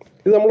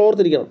 ഇത് നമ്മൾ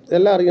ഓർത്തിരിക്കണം,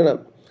 എല്ലാം അറിയണം.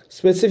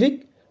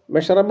 Specific,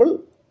 measurable,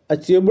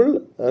 achievable,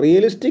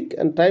 realistic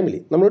and timely.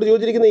 നമ്മളോട്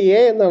ചോദിച്ചിരിക്കുന്നത്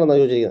എ എന്താണെന്നാണ്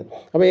ചോദിച്ചിരിക്കുന്നത്.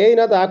 അപ്പോൾ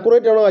ഇതിനകത്ത്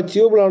ആക്യുറേറ്റ് ആണോ,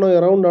 അച്ചീവബിൾ ആണോ,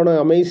 എറൗണ്ട് ആണോ,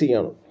 അമേസിംഗ്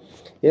ആണോ?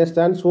 A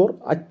stands for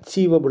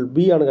achievable.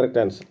 B ആണ് correct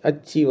answer.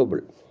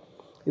 Achievable.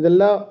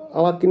 ഇതെല്ലാം ആ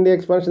വാക്കിൻ്റെ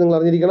എക്സ്പാൻഷൻ നിങ്ങൾ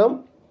അറിഞ്ഞിരിക്കണം.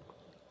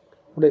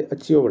 ഇവിടെ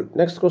achievable.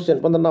 Next question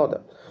 12ാമത്തെ.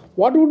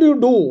 What would you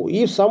do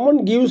if someone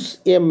gives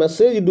a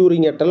message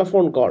during a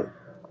telephone call?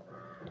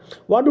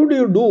 What would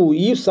you do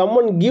if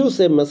someone gives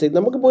a message?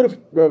 നമുക്കിപ്പോൾ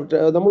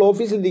നമ്മൾ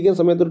ഓഫീസിൽ ഇരിക്കുന്ന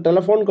സമയത്ത് ഒരു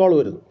ടെലിഫോൺ കോൾ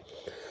വരുന്നു.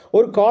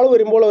 ഒരു കോൾ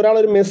വരുമ്പോൾ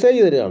ഒരാളൊരു മെസ്സേജ്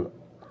തരികയാണ്.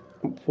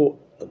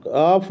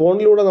 ആ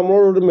ഫോണിലൂടെ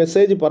നമ്മളോടൊരു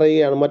മെസ്സേജ്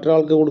പറയുകയാണ്,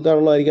 മറ്റൊരാൾക്ക്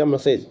കൊടുക്കാനുള്ളതായിരിക്കാം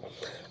മെസ്സേജ്.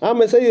 ആ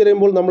മെസ്സേജ്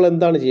തരുമ്പോൾ നമ്മൾ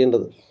എന്താണ്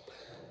ചെയ്യേണ്ടത്?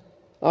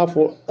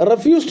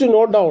 refuse to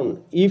note down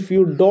if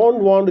you don't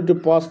want to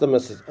pass the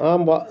message.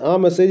 ആ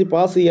മെസ്സേജ്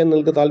പാസ് ചെയ്യാൻ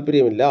നിങ്ങൾക്ക്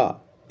താല്പര്യമില്ല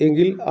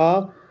എങ്കിൽ ആ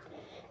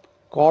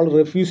കോൾ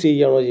റെഫ്യൂസ്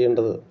ചെയ്യുകയാണോ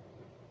ചെയ്യേണ്ടത്?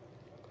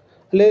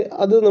 അല്ലെ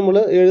അത് നമ്മൾ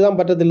എഴുതാൻ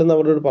പറ്റത്തില്ലെന്ന്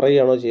അവരോട്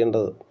പറയുകയാണോ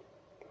ചെയ്യേണ്ടത്?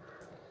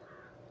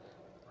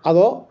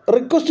 അതോ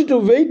request to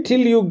wait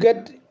till you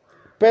get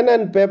pen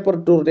and paper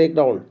two take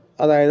down,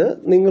 അതായത്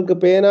നിങ്ങൾക്ക്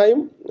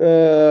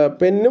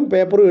പെന്നും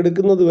പേപ്പറും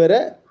എടുക്കുന്നത്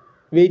വരെ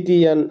വെയിറ്റ്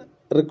ചെയ്യാൻ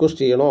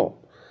റിക്വസ്റ്റ് ചെയ്യണോ?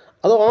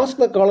 അതോ ask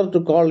the collar to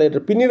call later,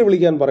 പിന്നീട്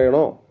വിളിക്കാൻ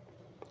പറയണോ?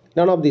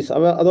 None of these.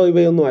 അതോ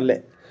ഇവയൊന്നും അല്ലേ?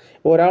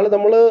 ഒരാൾ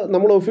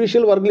നമ്മൾ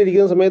ഒഫീഷ്യൽ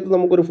വർക്കിലിരിക്കുന്ന സമയത്ത്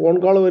നമുക്കൊരു ഫോൺ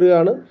കോൾ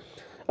വരികയാണ്.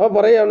 അപ്പോൾ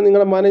പറയുകയാണ്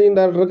നിങ്ങളുടെ മാനേജിങ്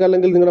ഡയറക്ടർക്ക്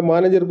അല്ലെങ്കിൽ നിങ്ങളുടെ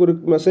മാനേജർക്ക് ഒരു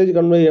മെസ്സേജ്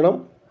കൺവേ ചെയ്യണം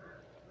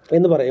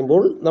എന്ന്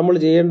പറയുമ്പോൾ നമ്മൾ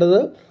ചെയ്യേണ്ടത്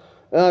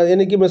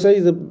എനിക്ക്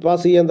മെസ്സേജ്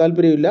പാസ് ചെയ്യാൻ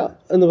താല്പര്യമില്ല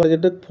എന്ന്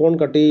പറഞ്ഞിട്ട് ഫോൺ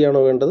കട്ട് ചെയ്യുകയാണോ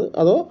വേണ്ടത്?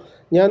 അതോ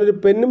ഞാനൊരു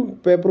പെന്നും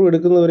പേപ്പറും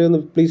എടുക്കുന്നവരെ ഒന്ന്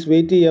പ്ലീസ്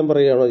വെയിറ്റ് ചെയ്യാൻ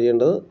പറയുകയാണോ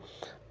ചെയ്യേണ്ടത്?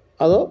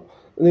 അതോ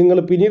നിങ്ങൾ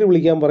പിന്നീട്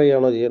വിളിക്കാൻ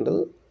പറയുകയാണോ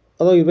ചെയ്യേണ്ടത്?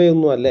 അതോ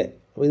ഇവയൊന്നും അല്ലേ?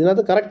 അപ്പോൾ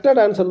ഇതിനകത്ത്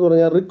കറക്റ്റായിട്ട് ആൻസർ എന്ന്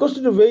പറഞ്ഞാൽ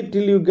request to wait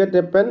till you get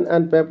A pen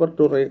and paper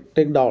two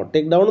take down.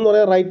 Take down എന്ന്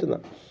പറയാൻ റൈറ്റ്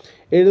എന്നാണ്.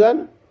 എഴുതാൻ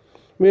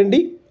വേണ്ടി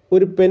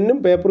ഒരു പെന്നും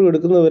പേപ്പറും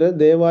എടുക്കുന്നവരെ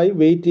ദയവായി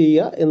വെയിറ്റ്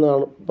ചെയ്യുക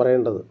എന്നാണ്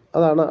പറയേണ്ടത്.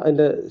 അതാണ്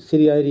അതിൻ്റെ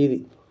ശരിയായ രീതി.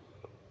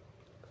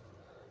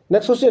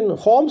 Next question.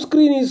 Home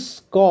screen is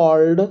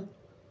called.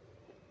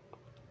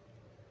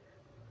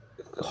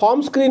 Home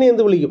സ്ക്രീനെ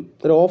എന്ത് വിളിക്കും?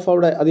 ഒരു ഓഫ്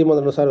അവിടെ അധികം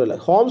വന്നിട്ടുണ്ട്, സാരമില്ല.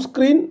 Home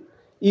screen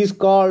is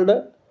called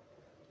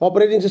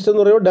operating system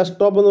എന്ന് പറയുമോ,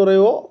 ഡെസ്ക്ടോപ്പ് എന്ന്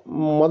പറയുമോ,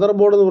 മദർ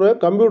ബോർഡ് എന്ന് പറയുമോ,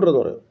 കമ്പ്യൂട്ടർ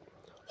എന്ന് പറയുമോ?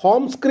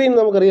 ഹോം സ്ക്രീൻ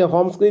നമുക്കറിയാം,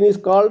 home screen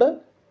is called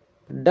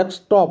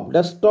desktop.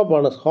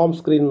 ഡെസ്ക്ടോപ്പാണ് home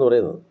screen എന്ന്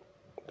പറയുന്നത്,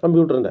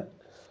 കമ്പ്യൂട്ടറിൻ്റെ.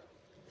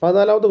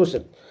 14ാമത്തെ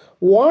question.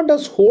 What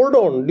does hold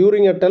on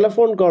during A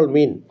telephone call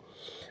മീൻ?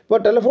 ഇപ്പോൾ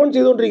ടെലിഫോൺ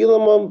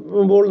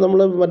ചെയ്തുകൊണ്ടിരിക്കുമ്പോൾ നമ്മൾ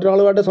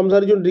മറ്റൊരാളുമായിട്ട്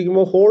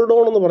സംസാരിച്ചുകൊണ്ടിരിക്കുമ്പോൾ ഹോൾഡ്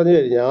ഓൺ എന്ന് പറഞ്ഞു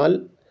കഴിഞ്ഞാൽ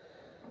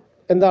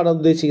എന്താണ്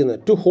ഉദ്ദേശിക്കുന്നത്?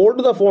 To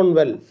hold the phone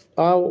well,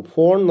 ആ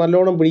ഫോൺ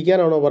നല്ലോണം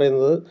പിടിക്കാനാണോ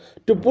പറയുന്നത്?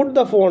 To put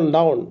the phone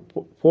down,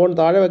 phone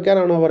താഴെ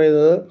വെക്കാനാണോ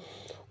പറയുന്നത്?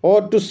 Or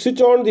to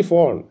switch on the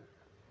phone,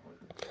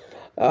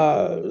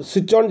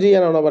 switch on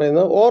ചെയ്യാനാണോ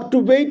പറയുന്നത്? Or to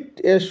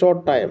wait A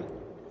short time,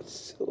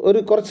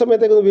 കുറച്ച്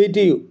സമയത്തേക്ക് ഒന്ന് വെയിറ്റ്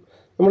ചെയ്യൂ,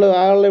 നമ്മൾ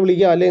അയാളെ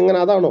വിളിക്കുക അല്ലെങ്കിൽ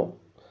അങ്ങനെ, അതാണോ?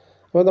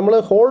 അപ്പോൾ നമ്മൾ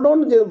ഹോൾഡ് ഓൺ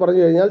ചെയ്ത്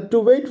പറഞ്ഞു കഴിഞ്ഞാൽ to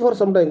wait for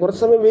some time,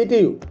 കുറച്ച് സമയം വെയിറ്റ്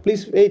ചെയ്യൂ,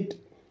 പ്ലീസ് വെയിറ്റ്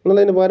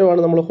എന്നുള്ളതിന്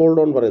പകരമാണ് നമ്മൾ ഹോൾഡ്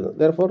ഓൺ പറയുന്നത്.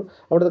 ദെയർഫോർ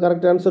അവിടുത്തെ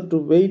correct answer to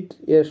wait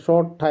A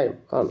short time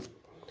ആണ്.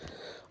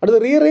 അടുത്ത്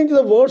rearrange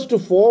the words to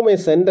form A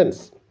sentence.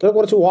 ഇവിടെ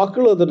കുറച്ച്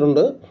വാക്കുകൾ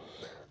തന്നിട്ടുണ്ട്,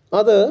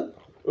 അത്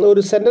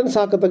ഒരു സെൻറ്റൻസ്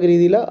ആക്കത്തക്ക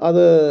രീതിയിൽ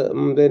അത്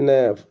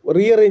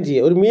റീഅറേഞ്ച്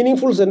ചെയ്യുക, ഒരു മീനിങ്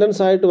ഫുൾ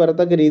സെൻറ്റൻസ് ആയിട്ട്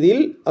വരത്തക്ക രീതിയിൽ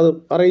അത്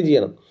അറേഞ്ച്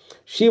ചെയ്യണം.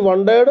 She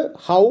wondered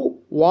how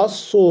was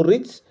so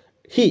rich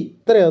he,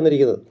 ഇത്രയാണ്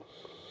തന്നിരിക്കുന്നത്.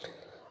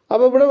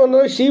 അപ്പോൾ ഇവിടെ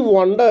വന്നത് she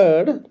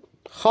wondered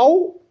how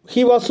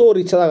he was so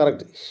rich, അതാ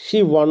കറക്റ്റ്. ഷീ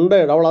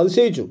വണ്ടേർഡ്, അവൾ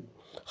അതിശയിച്ചു.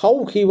 How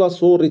he was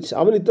so rich,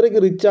 അവൻ ഇത്രയ്ക്ക്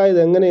റിച്ച് ആയത്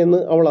എങ്ങനെയെന്ന്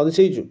അവൾ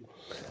അതിശയിച്ചു.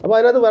 അപ്പോൾ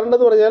അതിനകത്ത്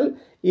വരേണ്ടതെന്ന് പറഞ്ഞാൽ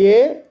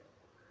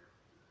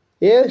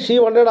ഷീ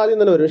വണ്ടേർഡ് ആദ്യം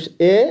തന്നെ വരും.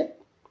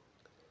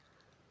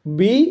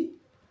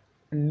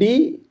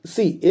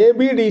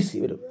 ABDC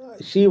വരും.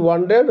 She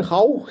wondered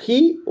how he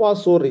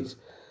was so rich.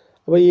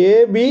 അപ്പോൾ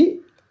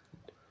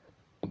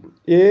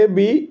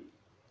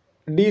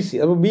ABDC,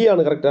 അപ്പോൾ ബി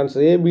ആണ് correct answer.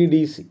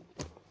 ABDC.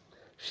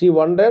 She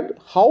wondered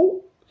how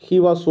he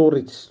was so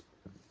rich.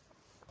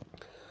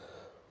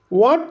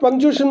 What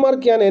punctuation mark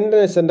can end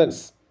a sentence?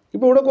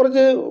 ഇപ്പോൾ ഇവിടെ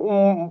കുറച്ച്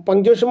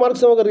പങ്ക്ച്വേഷൻ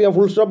മാർക്സ് നമുക്കറിയാം.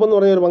 ഫുൾ സ്റ്റോപ്പ് എന്ന്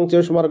പറഞ്ഞാൽ ഒരു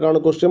പങ്ക്ച്വേഷൻ മാർക്കാണ്,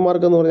 ക്വസ്റ്റ്യൻ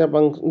മാർക്ക് എന്ന് പറഞ്ഞാൽ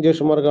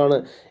പങ്ക്ച്വേഷൻ മാർക്കാണ്,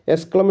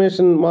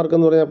 എക്സ്ക്ലമേഷൻ മാർക്ക്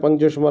എന്ന് പറഞ്ഞാൽ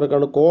പങ്ക്ച്വേഷൻ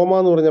മാർക്കാണ്, കോമ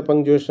എന്ന് പറഞ്ഞാൽ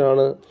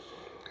പങ്ക്ച്വേഷനാണ്.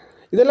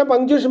 ഇതെല്ലാം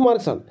പങ്ക്ച്വേഷൻ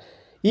മാർക്സാണ്.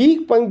 ഈ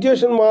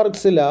പങ്ക്ച്വേഷൻ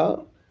മാർക്സിൽ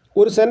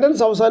ഒരു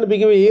സെൻറ്റൻസ്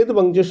അവസാനിപ്പിക്കുമ്പോൾ ഏത്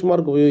പങ്ക്ച്വേഷൻ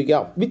മാർക്ക്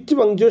ഉപയോഗിക്കാം? Which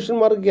punctuation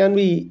mark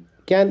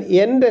can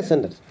end A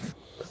sentence?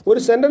 ഒരു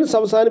സെൻറ്റൻസ്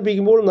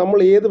അവസാനിപ്പിക്കുമ്പോൾ നമ്മൾ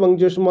ഏത്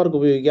പങ്ക്ച്വേഷൻ മാർക്ക്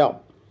ഉപയോഗിക്കാം?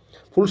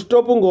 ഫുൾ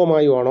സ്റ്റോപ്പും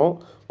കോമയും ആണോ,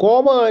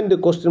 കോമ ആൻഡ്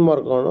ക്വസ്റ്റ്യൻ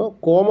മാർക്കാണോ,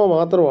 കോമ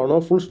മാത്രമാണോ,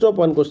 ഫുൾ സ്റ്റോപ്പ്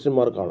ആൻഡ് ക്വസ്റ്റ്യൻ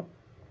മാർക്കാണോ?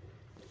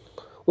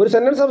 ഒരു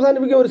സെൻറ്റൻസ്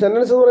അവസാനിപ്പിക്കുമ്പോൾ, ഒരു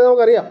സെൻറ്റൻസ് എന്ന് പറയുന്നത്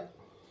നമുക്കറിയാം,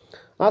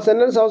 ആ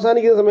സെൻറ്റൻസ്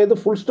അവസാനിക്കുന്ന സമയത്ത്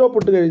ഫുൾ സ്റ്റോപ്പ്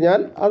ഇട്ട്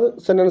കഴിഞ്ഞാൽ അത്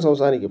സെൻറ്റൻസ്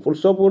അവസാനിക്കും. ഫുൾ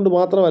സ്റ്റോപ്പ് കൊണ്ട്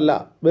മാത്രമല്ല,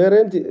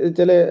 വേറെയും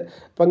ചില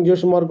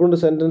പങ്ക്ച്വേഷൻ മാർക്ക് കൊണ്ട്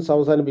സെൻറ്റൻസ്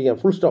അവസാനിപ്പിക്കാം.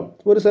 ഫുൾ സ്റ്റോപ്പ്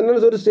ഒരു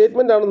സെൻറ്റൻസ് ഒരു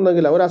സ്റ്റേറ്റ്മെൻറ്റ്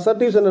ആണെന്നുണ്ടെങ്കിൽ, ഒരു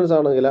അസർട്ടീവ് സെൻറ്റൻസ്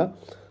ആണെങ്കിൽ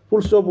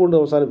ഫുൾ സ്റ്റോപ്പ് കൊണ്ട്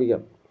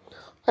അവസാനിപ്പിക്കാം.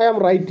 ഐ ആം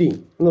റൈറ്റിംഗ്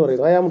എന്ന്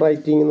പറയുന്നത്, ഐ ആം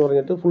റൈറ്റിംഗ് എന്ന്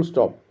പറഞ്ഞിട്ട് full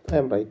stop, I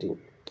am writing,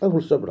 അത്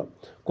ഫുൾ സ്റ്റോപ്പ് ഇടാം.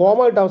 കോമ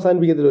ഇട്ട്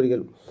അവസാനിപ്പിക്കത്തില്ല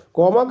ഒരിക്കലും.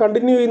 കോമ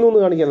കണ്ടിന്യൂ ചെയ്യുന്നു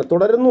എന്ന് കാണിക്കാനാണ്,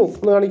 തുടരുന്നു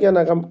എന്ന്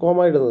കാണിക്കാനാണ് കോമ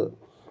ഇടുന്നത്.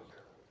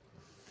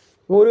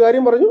 അപ്പോൾ ഒരു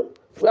കാര്യം പറഞ്ഞു,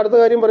 അടുത്ത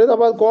കാര്യം പറയുന്നത്,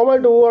 അപ്പോൾ അത് കോമ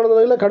ഇട്ട്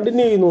പോവുകയാണെന്നുണ്ടെങ്കിൽ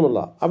കണ്ടിന്യൂ ചെയ്യുന്നു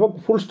എന്നുള്ള. അപ്പോൾ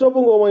ഫുൾ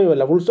സ്റ്റോപ്പും കോമയും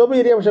അല്ല. ഫുൾ സ്റ്റോപ്പ്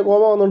ശരിയാണ്, പക്ഷേ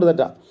കോമ വന്നുകൊണ്ട്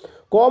തെറ്റാം.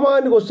 കോമ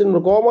ആൻഡ് ക്വസ്റ്റ്യൻ,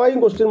 കോമയും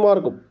ക്വസ്റ്റ്യൻ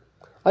മാർക്കും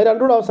അത്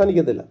രണ്ടും കൂടെ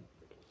അവസാനിക്കത്തില്ല.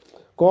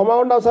 കോമ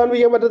കൊണ്ട്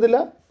അവസാനിപ്പിക്കാൻ പറ്റത്തില്ല,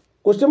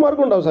 ക്വസ്റ്റ്യൻ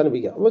മാർക്ക് കൊണ്ട്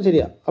അവസാനിപ്പിക്കാം. അപ്പോൾ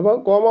ശരിയാണ്. അപ്പോൾ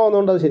കോമ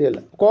വന്നുകൊണ്ട് അത് ശരിയല്ല.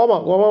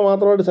 കോമ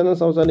മാത്രമായിട്ട്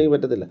സെൻറ്റൻസ് അവസാനിക്കാൻ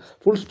പറ്റത്തില്ല.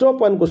 Full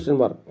stop and question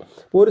mark.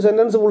 ഇപ്പോൾ ഒരു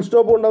സെൻറ്റൻസ് ഫുൾ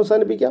സ്റ്റോപ്പ് കൊണ്ട്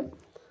അവസാനിപ്പിക്കാം,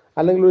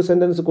 അല്ലെങ്കിൽ ഒരു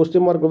sentence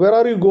question mark. Where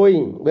are you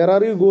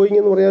going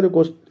എന്ന് പറഞ്ഞാൽ ഒരു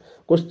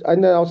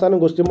അതിൻ്റെ അവസാനം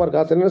ക്വസ്റ്റ്യൻ മാർക്ക്.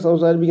 ആ സെൻറ്റൻസ്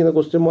അവസാനിപ്പിക്കുന്ന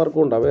ക്വസ്റ്റ്യൻ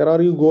മാർക്കും ഉണ്ടാവും. Where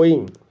are you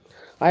going.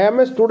 I am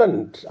a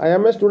student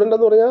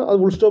എന്ന് പറഞ്ഞാൽ അത്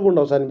ഫുൾ സ്റ്റോപ്പ് കൊണ്ട്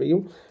അവസാനിപ്പിക്കും.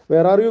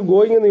 വേർ ആർ യു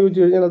ഗോയിങ് എന്ന് ചോദിച്ചു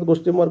കഴിഞ്ഞാൽ അത്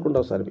ക്വസ്റ്റ്യൻ മാർക്ക് കൊണ്ട്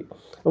അവസാനിപ്പിക്കും.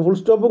 അപ്പോൾ ഫുൾ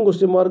സ്റ്റോപ്പും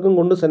ക്വസ്റ്റ്യൻ മാർക്കും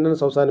കൊണ്ട്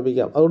സെൻറ്റൻസ്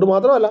അവസാനിപ്പിക്കാം. അതുകൊണ്ട്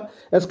മാത്രമല്ല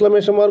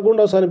എക്സ്ക്ലമേഷൻ മാർക്ക്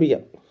കൊണ്ട്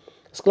അവസാനിപ്പിക്കാം.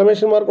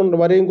 എക്സ്ക്ലമേഷൻ മാർക്കുണ്ട്,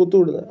 വരെയും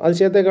കുത്തുവിടുന്നത്.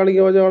 അതിശയത്തെ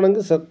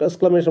കാണിക്കുകയാണെങ്കിൽ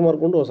എക്സ്ക്ലമേഷൻ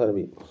മാർക്ക് കൊണ്ട്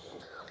അവസാനിപ്പിക്കും.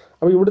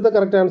 അപ്പോൾ ഇവിടുത്തെ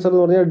കറക്റ്റ് ആൻസർ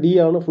എന്ന് പറഞ്ഞാൽ ഡി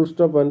ആണ്, full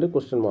stop and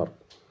question mark.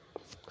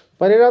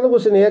 17ാമത്തെ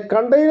question, A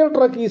container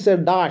truck is A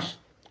dash.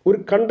 ഒരു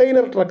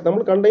കണ്ടെയ്നർ ട്രക്ക്,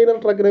 നമ്മൾ കണ്ടെയ്നർ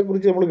ട്രക്കിനെ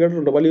കുറിച്ച് നമ്മൾ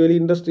കേട്ടിട്ടുണ്ട്. വലിയ വലിയ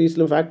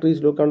ഇൻഡസ്ട്രീസിലും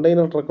ഫാക്ടറീസിലും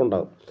കണ്ടെയ്നർ ട്രക്ക്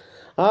ഉണ്ടാകും.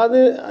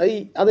 അത്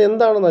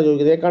എന്താണെന്നാണ്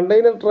ചോദിക്കുന്നത്. A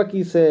container truck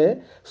is A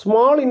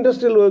small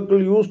industrial vehicle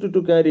used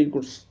to carry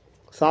goods.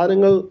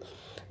 സാധനങ്ങൾ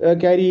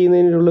ക്യാരി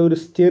ചെയ്യുന്നതിനുള്ള ഒരു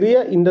ചെറിയ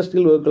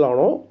industrial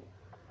വെഹിക്കിളാണോ?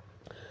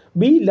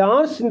 B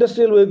large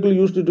industrial vehicle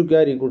used to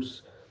carry goods.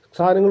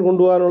 സാധനങ്ങൾ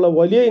കൊണ്ടുപോകാനുള്ള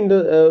വലിയ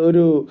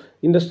ഒരു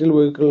ഇൻഡസ്ട്രിയൽ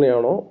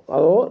വെഹിക്കിളിനെയാണോ?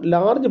 അതോ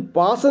large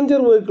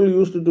passenger vehicle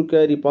used to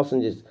carry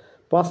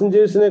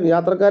പാസഞ്ചേഴ്സിനെ,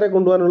 യാത്രക്കാരെ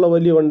കൊണ്ടുപോകാനുള്ള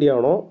വലിയ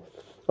വണ്ടിയാണോ?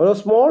 അതോ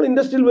small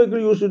industrial vehicle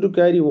used to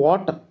carry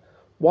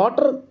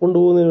water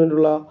കൊണ്ടുപോകുന്നതിന്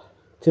വേണ്ടിയുള്ള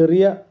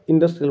ചെറിയ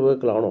ഇൻഡസ്ട്രിയൽ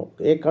വെഹിക്കിളാണോ?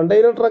 എ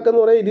കണ്ടെയ്നർ ട്രക്ക്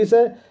എന്ന് പറയുന്നത് it is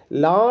A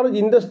large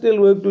industrial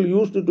vehicle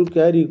used to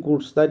carry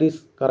goods. That is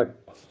correct.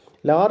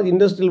 Large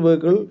industrial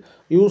vehicle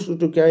used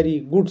to carry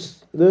goods.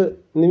 ഇത്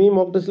നിമി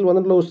mock ടെസ്റ്റിൽ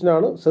വന്നിട്ടുള്ള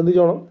ക്വസ്റ്റ്യനാണ്,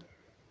 ശ്രദ്ധിച്ചോണം.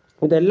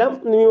 ഇതെല്ലാം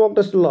നിമി മോക്ക്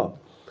ടെസ്റ്റിലുള്ളതാണ്.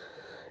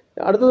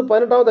 അടുത്തത്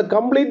 18ാമത്തെ,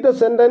 complete the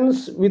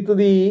sentence with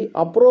the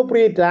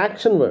appropriate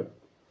action word.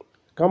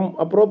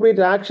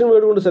 Appropriate action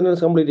word കൊണ്ട്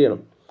sentence complete ചെയ്യണം.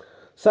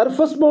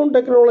 Surface mount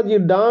technology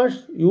dash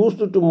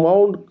used to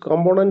mount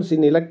components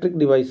in electric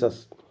devices.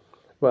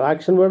 ഇപ്പോൾ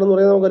ആക്ഷൻ വേർഡ് എന്ന്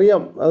പറയുന്നത്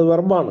നമുക്കറിയാം, അത്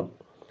വെർബാണ്.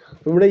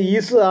 ഇവിടെ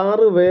ഈസ്,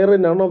 ആറ്, വേറെ,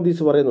 നൺ ഓഫ്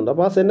ദീസ് പറയുന്നുണ്ട്.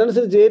 അപ്പോൾ ആ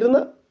സെൻറ്റൻസിൽ ചേരുന്ന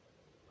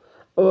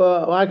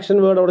ആക്ഷൻ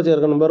വേർഡ് അവിടെ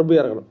ചേർക്കണം, വെർബ്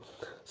ചേർക്കണം.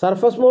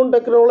 Surface mount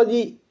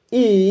technology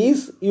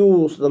is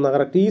used എന്നാണ്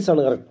കറക്റ്റ്. ഈസ്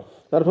ആണ് correct.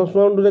 Surface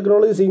mount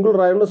technology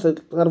single ആയതുകൊണ്ട്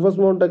surface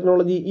mount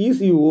technology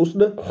is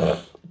used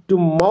to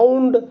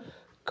mount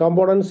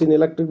components in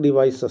electric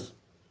devices.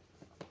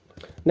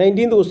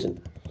 19th question,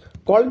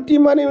 quality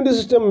management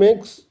system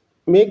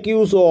make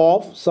use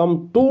of some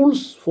tools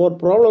for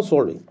problem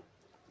solving.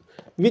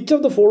 Which of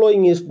the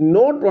following is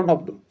not one of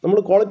them? നമ്മൾ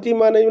quality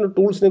management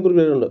ടൂൾസിനെ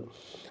കുറിച്ച് പറയുന്നുണ്ട്.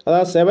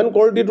 അതായത് 7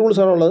 quality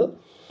tools ആണുള്ളത്.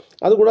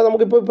 അതുകൂടാതെ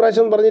നമുക്കിപ്പോൾ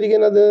ഇപ്രാവശ്യം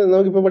പറഞ്ഞിരിക്കുന്നത്,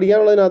 നമുക്കിപ്പോൾ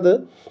പഠിക്കാനുള്ളതിനകത്ത്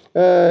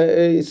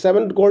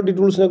 7 ക്വാളിറ്റി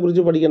ടൂൾസിനെ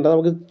കുറിച്ച് പഠിക്കേണ്ട,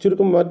 നമുക്ക്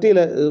ചുരുക്കം മറ്റേ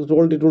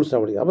ക്വാളിറ്റി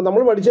ടൂൾസിനാണ് പഠിക്കുക. അപ്പോൾ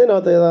നമ്മൾ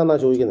പഠിച്ചതിനകത്ത്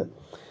ഏതാണെന്നാണ് ചോദിക്കുന്നത്.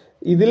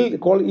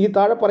 ഈ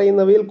താഴെ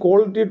പറയുന്നവയിൽ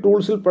ക്വാളിറ്റി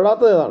ടൂൾസിൽ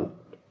പെടാത്തത് ഏതാണ്?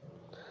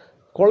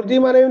 Quality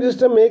management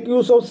system make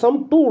use of some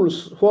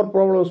tools four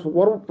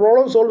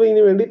problem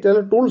സോൾവിങ്ങിന് വേണ്ടി ചില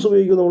ടൂൾസ്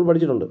ഉപയോഗിക്കുന്നത് നമ്മൾ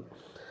പഠിച്ചിട്ടുണ്ട്.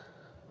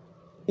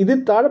 ഇതിൽ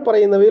താഴെ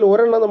പറയുന്നവയിൽ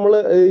ഒരെണ്ണം നമ്മൾ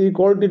ഈ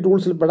ക്വാളിറ്റി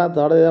ടൂൾസിൽ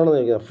പെടാത്തതാണ് ഏതാണെന്ന്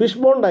ചോദിക്കുന്നത്. ഫിഷ്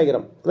ബോൺ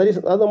ഡയഗ്രാം,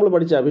 അത് നമ്മൾ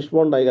പഠിച്ച ഫിഷ്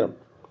ബോൺ ഡയഗ്രാം,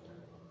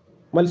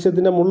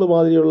 മത്സ്യത്തിൻ്റെ മുള്ളു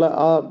മാതിരിയുള്ള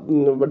ആ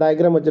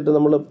ഡയഗ്രാം വെച്ചിട്ട്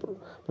നമ്മൾ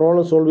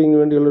പ്രോബ്ലം സോൾവിങ്ങിന്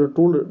വേണ്ടിയുള്ളൊരു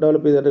ടൂൾ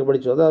ഡെവലപ്പ് ചെയ്തിട്ട്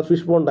പഠിച്ചു. അത്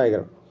fish bone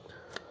diagram.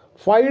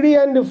 5D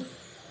and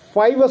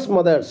 5S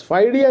methods,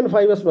 5D and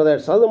 5S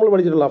methods, അത് നമ്മൾ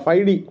പഠിച്ചിട്ടുള്ള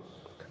 5D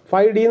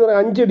എന്ന്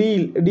പറഞ്ഞാൽ 5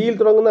 ഡിയിൽ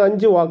തുടങ്ങുന്ന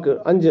 5 വാക്ക്,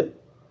 5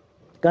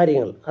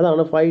 കാര്യങ്ങൾ,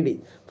 അതാണ് 5D.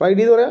 5D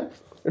എന്ന് പറയാൻ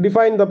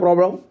define the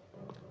problem,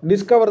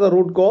 discover the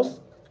root cause,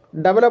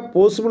 develop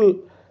possible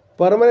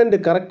permanent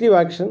corrective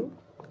action,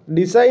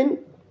 design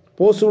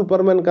possible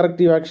permanent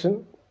corrective action,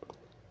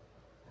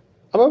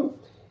 അപ്പം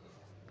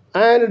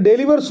and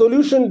deliver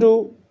solution to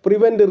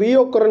prevent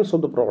റീഓക്കറൻസ്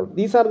of the problem.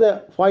 These are the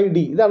 5D.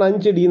 ഇതാണ്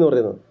 5D എന്ന്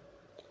പറയുന്നത്.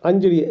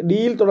 5D,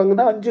 ഡിയിൽ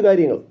തുടങ്ങുന്ന 5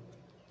 കാര്യങ്ങൾ.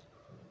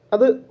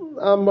 അത്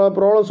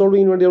problem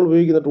സോൾവിങ്ങിന് വേണ്ടി നമ്മൾ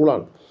ഉപയോഗിക്കുന്ന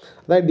ടൂളാണ്.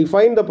 അതായത്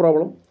ഡിഫൈൻ ദ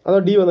പ്രോബ്ലം, അതോ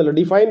ഡി വന്നല്ലോ,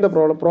 ഡിഫൈൻ ദ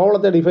പ്രോബ്ലം,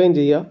 പ്രോബ്ലത്തെ ഡിഫൈൻ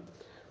ചെയ്യുക,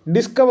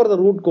 ഡിസ്കവർ ദ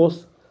റൂട്ട് കോസ്,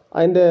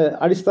 അതിൻ്റെ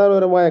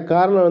അടിസ്ഥാനപരമായ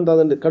കാരണം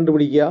എന്താണെന്ന്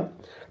കണ്ടുപിടിക്കുക,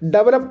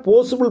 develop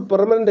possible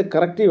permanent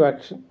corrective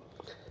action,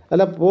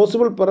 അല്ല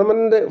പോസിബിൾ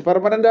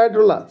പെർമനൻ്റ്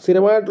ആയിട്ടുള്ള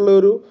സ്ഥിരമായിട്ടുള്ള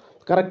ഒരു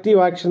കറക്റ്റീവ്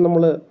ആക്ഷൻ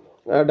നമ്മൾ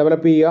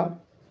ഡെവലപ്പ് ചെയ്യുക,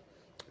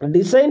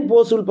 design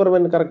possible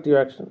permanent corrective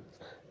action,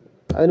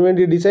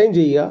 അതിനുവേണ്ടി ഡിസൈൻ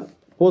ചെയ്യുക,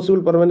 possible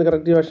permanent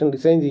corrective action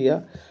design ചെയ്യുക,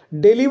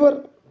 deliver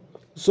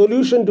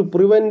solution to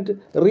prevent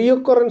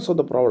റീഒക്കറൻസ് of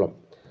the problem,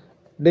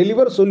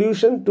 deliver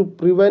solution to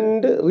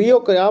prevent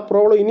ആ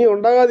problem ഇനി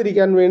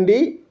ഉണ്ടാകാതിരിക്കാൻ വേണ്ടി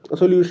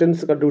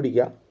സൊല്യൂഷൻസ്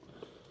കണ്ടുപിടിക്കുക.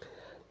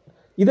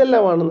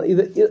 ഇതെല്ലാമാണ്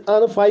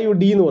ആണ്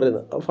 5D എന്ന്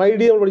പറയുന്നത്.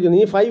 5D നമ്മൾ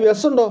പഠിക്കുന്നത്. ഈ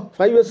 5S ഉണ്ടോ?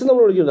 5S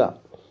നമ്മൾ പഠിക്കുക.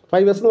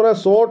 5S എന്ന്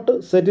പറയുന്നത് sort,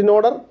 set in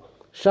order,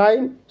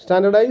 Shine,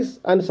 standardise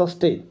and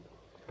sustain.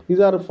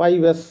 these are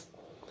 5S.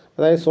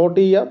 അതായത് സോർട്ട്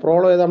ചെയ്യുക,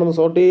 പ്രോബ്ലം ഏതാണെന്ന്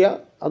സോർട്ട് ചെയ്യുക,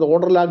 അത്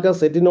ഓർഡറിലാക്കുക,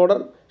 set in order,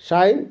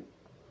 Shine,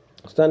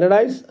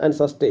 standardise and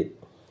sustain.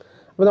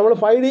 അപ്പോൾ നമ്മൾ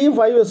 5Dയും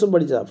 5Sഉം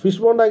പഠിച്ചതാണ്.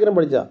 ഫിഷ് ബോൺ ഡയഗ്രാം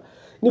പഠിച്ചതാണ്.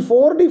 ഇനി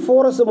 4D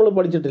 4S നമ്മൾ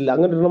പഠിച്ചിട്ടില്ല,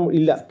 അങ്ങനെ ഒരെണ്ണം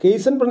ഇല്ല.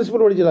 കേസ് ആൻഡ്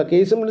പ്രിൻസിപ്പിൾ പഠിച്ചില്ല.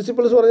 കേസ് ആൻഡ്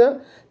പ്രിൻസിപ്പിൾസ് പറഞ്ഞാൽ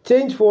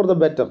ചേഞ്ച് ഫോർ ദ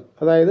ബെറ്റർ,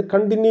 അതായത്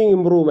continuing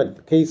improvement,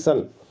 case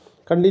and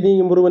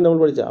continuing improvement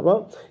നമ്മൾ പഠിച്ച. അപ്പോൾ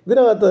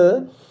ഇതിനകത്ത്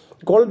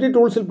quality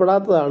ടൂൾസിൽ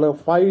പെടാത്തതാണ്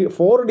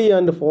 4D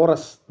and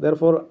 4S.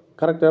 Therefore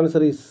correct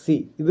answer is C.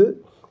 ഇത്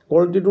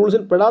quality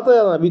ടൂൾസിൽ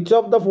പെടാത്തതാണ്. Which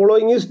of the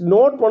following is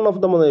not one of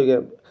them എന്ന്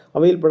ചോദിക്കാം.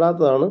 അവയിൽ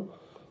പെടാത്തതാണ്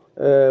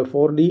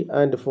 4D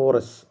and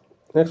 4S.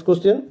 Next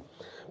question,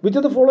 which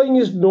of the following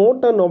is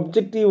not an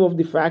objective of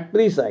the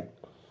factories act.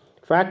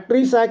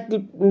 Factories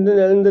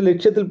ആക്ടിൻ്റെ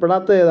ലക്ഷ്യത്തിൽ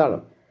പെടാത്ത ഏതാണ്?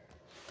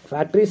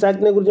 Factories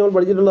ആക്ടിനെ കുറിച്ച് നമ്മൾ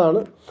പഠിച്ചിട്ടുള്ളതാണ്.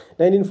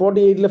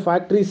 1948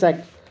 factories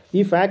act.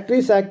 ഈ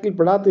factories ആക്ടിൽ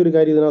പെടാത്ത ഒരു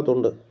കാര്യം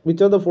ഇതിനകത്തുണ്ട്.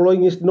 Which of the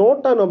following is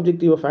not an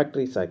objective of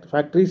factories act.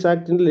 Factories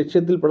ആക്ടിൻ്റെ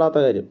ലക്ഷ്യത്തിൽ പെടാത്ത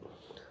കാര്യം.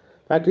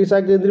 ഫാക്ടറീസ്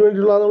ആക്ട് എന്തിനു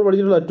വേണ്ടിയിട്ടുള്ളതാണ് നമ്മൾ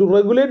പഠിച്ചിട്ടുള്ളത്? To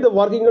regulate the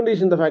working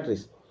condition the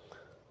factories.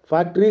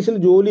 ഫാക്ടറീസിൽ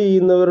ജോലി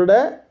ചെയ്യുന്നവരുടെ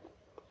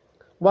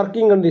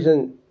വർക്കിംഗ് കണ്ടീഷൻ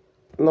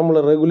നമ്മൾ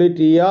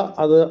റെഗുലേറ്റ് ചെയ്യുക,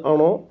 അത്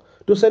ആണോ?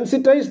 To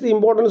sensitise the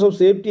importance of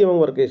safety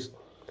among workers.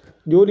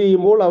 ജോലി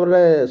ചെയ്യുമ്പോൾ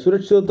അവരുടെ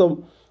സുരക്ഷിതത്വം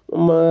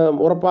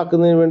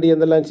ഉറപ്പാക്കുന്നതിന് വേണ്ടി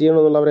എന്തെല്ലാം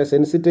ചെയ്യണമെന്നുള്ള അവരെ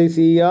സെൻസിറ്റൈസ്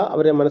ചെയ്യുക,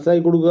 അവരെ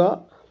മനസ്സിലാക്കി കൊടുക്കുക.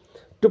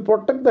 To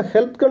protect the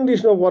health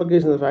condition of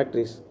workers in the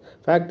factories.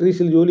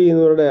 ഫാക്ടറീസിൽ ജോലി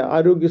ചെയ്യുന്നവരുടെ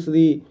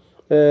ആരോഗ്യസ്ഥിതി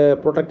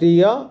പ്രൊട്ടക്റ്റ്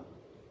ചെയ്യുക.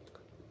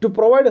 To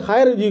provide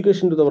higher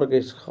education to the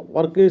workers.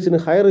 വർക്കേഴ്സിന്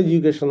higher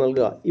education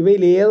നൽകുക.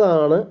 ഇവയിൽ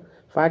ഏതാണ്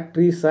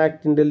ഫാക്ടറീസ്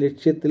ആക്ടിൻ്റെ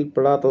ലക്ഷ്യത്തിൽ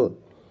പെടാത്തത്?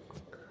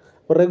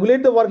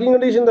 Regulate the working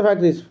condition the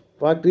factories.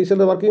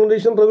 ഫാക്ടറീസിൻ്റെ working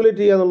condition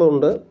regulate ചെയ്യുക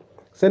എന്നുള്ളതുണ്ട്.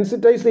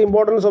 Sensitise the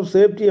importance of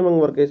safety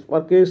among workers.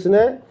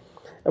 വർക്കേഴ്സിനെ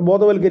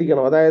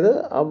ബോധവൽക്കരിക്കണം. അതായത്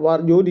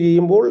ജോലി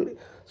ചെയ്യുമ്പോൾ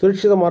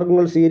സുരക്ഷിത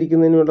മാർഗ്ഗങ്ങൾ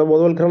സ്വീകരിക്കുന്നതിന് വേണ്ട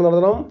ബോധവൽക്കരണം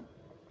നടത്തണം.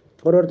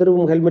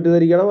 ഓരോരുത്തരും ഹെൽമെറ്റ്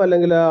ധരിക്കണം,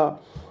 അല്ലെങ്കിൽ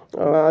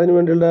അതിന്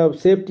വേണ്ടിയുള്ള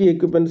സേഫ്റ്റി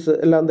എക്യുപ്മെൻറ്റ്സ്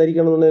എല്ലാം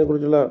ധരിക്കണം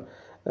എന്നതിനെക്കുറിച്ചുള്ള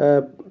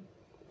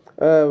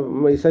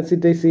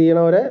sensitise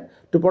ചെയ്യണവരെ.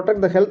 To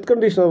protect the health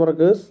condition of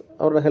workers.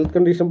 അവരുടെ ഹെൽത്ത്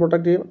കണ്ടീഷൻ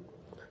പ്രൊട്ടക്ട് ചെയ്യണം.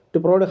 To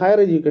provide higher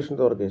education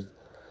to workers.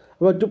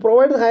 അപ്പോൾ to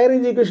provide higher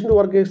education to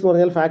workers എന്ന്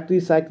പറഞ്ഞാൽ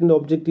ഫാക്ടറീസ് ആക്ടിൻ്റെ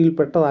ഒബ്ജക്റ്റീവിൽ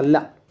പെട്ടതല്ല.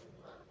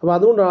 അപ്പോൾ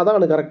അതുകൊണ്ടാണ്,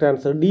 അതാണ് കറക്റ്റ്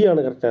ആൻസർ. ഡി ആണ്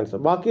കറക്റ്റ് ആൻസർ.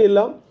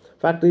 ബാക്കിയെല്ലാം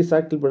ഫാക്ടറീസ്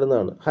ആക്ടിൽ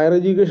പെടുന്നതാണ്. ഹയർ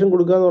എഡ്യൂക്കേഷൻ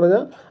കൊടുക്കുക എന്ന്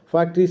പറഞ്ഞാൽ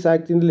factories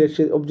ആക്ടിൻ്റെ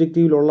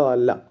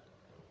ഒബ്ജക്റ്റീവിലുള്ളതല്ല.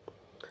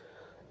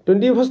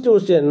 21st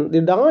question, the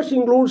dash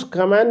includes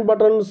command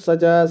buttons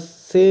such as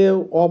save,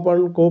 open,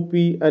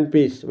 copy and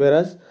paste,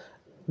 whereas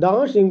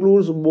dash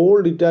includes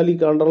bold,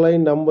 italic,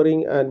 underline,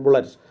 numbering and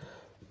bullets.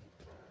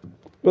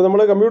 ഇപ്പോൾ നമ്മൾ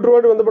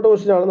കമ്പ്യൂട്ടറുമായിട്ട് ബന്ധപ്പെട്ട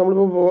ക്വസ്റ്റ്യനാണ്.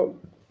 നമ്മളിപ്പോൾ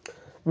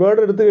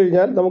വേർഡ് എടുത്തു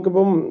കഴിഞ്ഞാൽ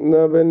നമുക്കിപ്പം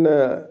പിന്നെ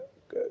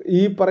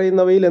ഈ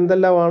പറയുന്നവയിൽ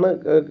എന്തെല്ലാമാണ്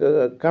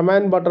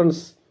കമാൻഡ്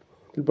ബട്ടൺസ്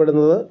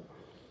പെടുന്നത്,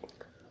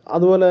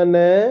 അതുപോലെ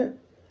തന്നെ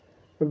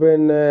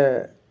പിന്നെ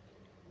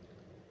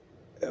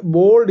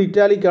ബോൾഡ്,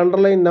 ഇറ്റാലിക്,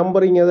 അണ്ടർലൈൻ,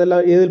 നമ്പറിങ്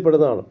അതെല്ലാം ഇതിൽ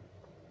പെടുന്നതാണ്.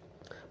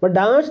 But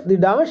the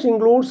dash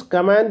includes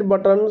command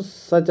buttons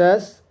such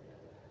as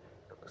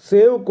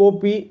save,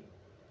 copy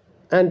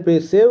and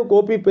paste. Save,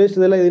 copy, paste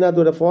ഇതെല്ലാം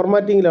ഇതിനകത്ത് വരും.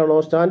 ഫോർമാറ്റിങ്ങിലാണോ,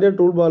 standard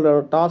tool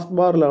ബാറിലാണോ, task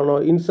ബാറിലാണോ,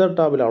 insert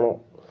ടാബിലാണോ?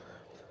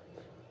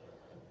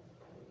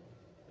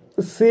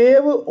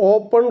 Save,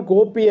 open,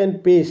 copy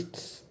and paste,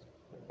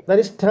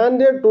 that is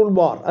standard tool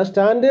bar. ആ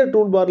standard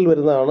tool ബാറിൽ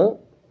വരുന്നതാണ്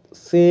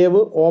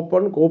save,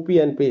 open, copy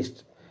and paste.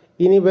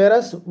 ഇനി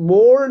whereas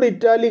bold,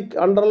 italic,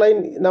 underline,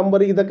 number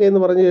ഇതൊക്കെ എന്ന്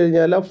പറഞ്ഞു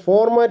കഴിഞ്ഞാൽ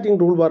ഫോർമാറ്റിംഗ്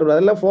ടൂൾ ബാറിൽ,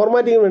 അതെല്ലാം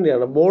ഫോർമാറ്റിങ്ങിന്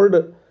വേണ്ടിയാണ്. ബോൾഡ്,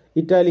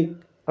 ഇറ്റാലിക്,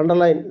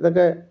 അണ്ടർലൈൻ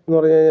ഇതൊക്കെ എന്ന്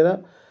പറഞ്ഞു കഴിഞ്ഞാൽ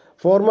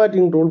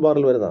ഫോർമാറ്റിംഗ് ടൂൾ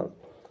ബാറിൽ വരുന്നതാണ്.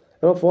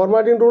 അപ്പോൾ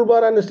formatting tool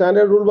bar and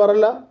standard tool bar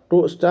അല്ല.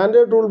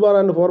 Standard tool bar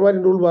and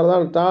formatting tool bar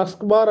അതാണ്.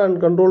 Task bar and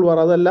control bar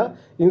അതല്ല.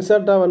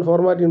 Insert tab and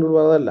formatting tool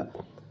bar അതല്ല.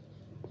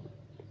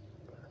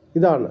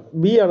 ഇതാണ്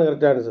ബി ആണ്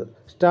correct answer.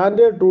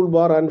 Standard tool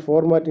bar and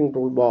formatting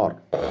tool bar.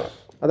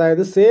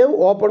 അതായത് save,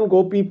 open,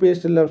 copy,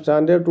 paste എല്ലാം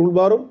standard tool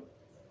ബാറും,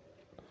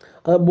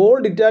 അത്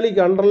bold, italic,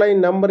 underline,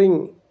 numbering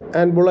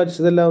and bullets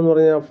ഇതെല്ലാം എന്ന്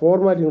പറഞ്ഞാൽ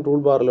ഫോർമാറ്റിംഗ് ടൂൾ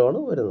ബാറിലുമാണ്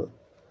വരുന്നത്.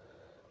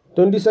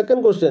 22nd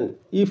question,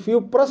 if you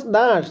press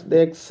dash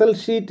the Excel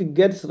sheet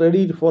gets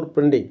ready for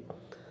printing.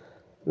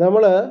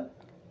 നമ്മൾ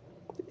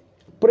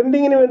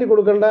പ്രിൻറ്റിങ്ങിന് വേണ്ടി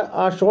കൊടുക്കേണ്ട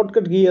ആ ഷോർട്ട്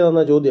കട്ട് കീ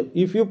ഏതാണെന്ന ചോദ്യം.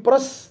 If you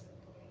press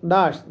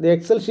dash the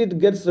Excel sheet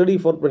gets ready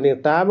for printing.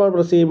 Tab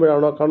press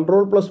ചെയ്യുമ്പോഴാണോ,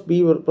 control plus P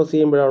press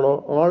ചെയ്യുമ്പോഴാണോ,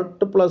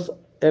 Alt plus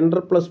enter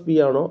plus P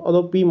ആണോ, അതോ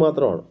P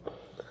മാത്രമാണോ?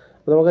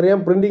 അപ്പോൾ നമുക്കറിയാം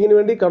പ്രിൻറ്റിങ്ങിന്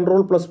വേണ്ടി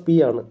കൺട്രോൾ പ്ലസ് പി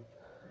ആണ്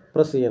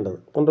പ്രസ് ചെയ്യേണ്ടത്.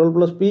 കൺട്രോൾ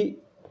പ്ലസ് പി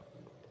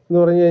എന്ന്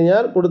പറഞ്ഞു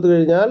കഴിഞ്ഞാൽ കൊടുത്തു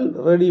കഴിഞ്ഞാൽ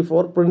റെഡി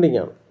ഫോർ പ്രിൻറ്റിംഗ്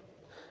ആണ്.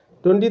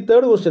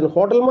 23rd question,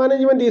 hotel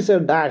management is A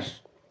dash.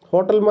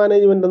 Hotel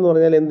management എന്ന്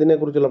പറഞ്ഞാൽ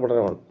എന്തിനെക്കുറിച്ചുള്ള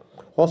പഠനമാണ്?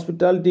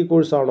 Hospitality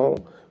കോഴ്സാണോ,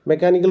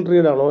 mechanical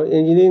ട്രേഡാണോ,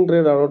 engineering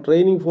ട്രേഡാണോ,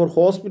 training for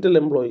hospital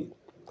employee,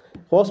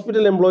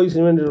 hospital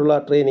എംപ്ലോയീസിന് വേണ്ടിയിട്ടുള്ള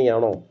ട്രെയിനിങ്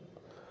ആണോ?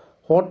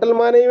 ഹോട്ടൽ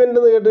മാനേജ്മെൻറ്റ്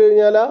എന്ന് കേട്ട്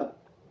കഴിഞ്ഞാൽ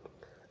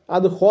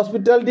അത്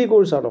ഹോസ്പിറ്റാലിറ്റി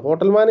കോഴ്സാണ്.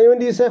 Hotel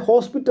management is A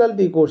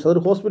hospitality course.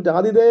 അതൊരു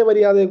ആതിഥേയ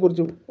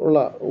മര്യാദയെക്കുറിച്ച് ഉള്ള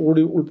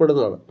കൂടി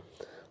ഉൾപ്പെടുന്നതാണ്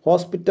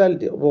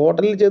ഹോസ്പിറ്റാലിറ്റി. അപ്പോൾ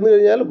ഹോട്ടലിൽ ചെന്ന്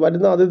കഴിഞ്ഞാൽ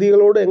വരുന്ന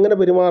അതിഥികളോട് എങ്ങനെ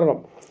പെരുമാറണം,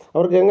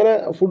 അവർക്ക് എങ്ങനെ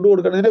ഫുഡ്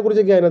കൊടുക്കണം,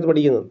 ഇതിനെക്കുറിച്ചൊക്കെ അതിനകത്ത്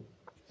പഠിക്കുന്നത്.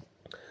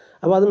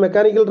 അപ്പോൾ അത്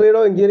മെക്കാനിക്കൽ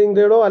ട്രേഡോ, എഞ്ചിനീയറിംഗ്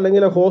ട്രേഡോ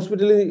അല്ലെങ്കിൽ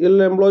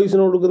ഹോസ്പിറ്റലിൽ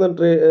എംപ്ലോയീസിന് കൊടുക്കുന്ന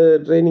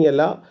ട്രെയിനിങ്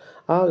അല്ല.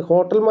 ആ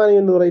ഹോട്ടൽ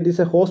മാനേജ്മെൻറ്റ് എന്ന് പറയുന്നത് ഇറ്റ്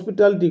ഈസ് എ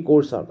ഹോസ്പിറ്റാലിറ്റി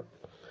കോഴ്സാണ്.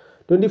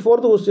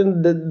 24th question,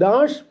 the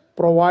dash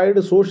provide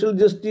social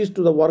justice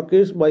to the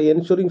workers by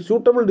ensuring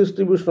suitable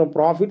distribution of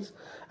profits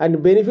and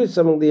benefits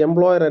among the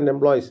employer and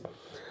employees.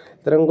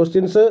 ഇത്തരം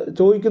questions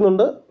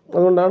ചോദിക്കുന്നുണ്ട്.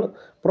 അതുകൊണ്ടാണ്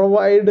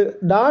provide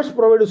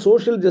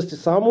social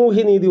justice,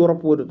 സാമൂഹ്യനീതി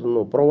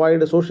ഉറപ്പുവരുത്തുന്നു.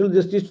 Provide social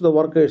justice to the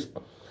workers,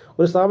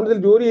 ഒരു സ്ഥാപനത്തിൽ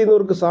ജോലി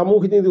ചെയ്യുന്നവർക്ക്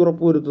സാമൂഹ്യനീതി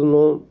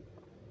ഉറപ്പുവരുത്തുന്നു.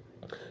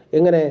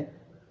 എങ്ങനെ,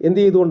 എന്ത്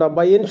ചെയ്തുകൊണ്ടാണ്?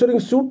 By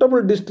ensuring suitable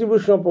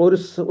distribution of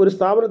ഒരു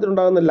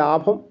സ്ഥാപനത്തിലുണ്ടാകുന്ന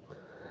ലാഭം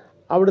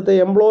അവിടുത്തെ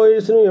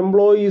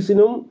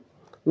എംപ്ലോയീസിനും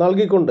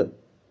നൽകിക്കൊണ്ട്.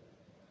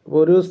 അപ്പോൾ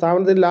ഒരു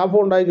സ്ഥാപനത്തിൽ ലാഭം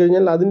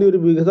ഉണ്ടായിക്കഴിഞ്ഞാൽ അതിൻ്റെ ഒരു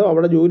വിഹിതം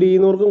അവിടെ ജോലി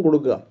ചെയ്യുന്നവർക്കും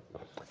കൊടുക്കുക.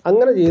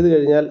 അങ്ങനെ ചെയ്തു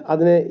കഴിഞ്ഞാൽ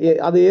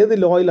അത് ഏത്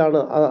ലോയിലാണ്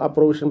ആ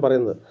പ്രൊവിഷൻ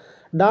പറയുന്നത്?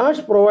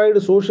 Provide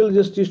social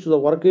justice to the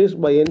workers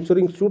by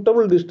ensuring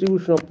suitable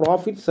distribution of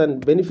profits and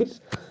benefits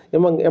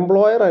among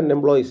employer and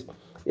employees.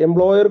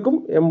 എംപ്ലോയർക്കും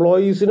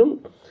എംപ്ലോയീസിനും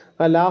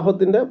ആ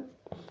ലാഭത്തിൻ്റെ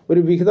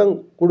ഒരു വിഹിതം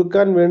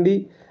കൊടുക്കാൻ വേണ്ടി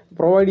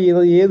പ്രൊവൈഡ്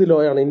ചെയ്യുന്നത് ഏത്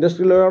ലോയാണ്?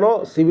 ഇൻഡസ്ട്രിയൽ ലോ ആണോ,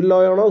 സിവിൽ ലോ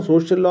ആണോ,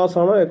 സോഷ്യൽ ലോസ്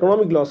ആണോ,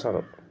 എക്കണോമിക് ലോസ്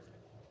ആണോ?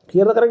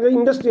 ഹിയർ കറക്റ്റ്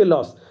ഇൻഡസ്ട്രിയൽ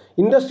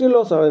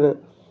ലോസ് ആണ്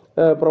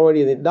പ്രൊവൈഡ്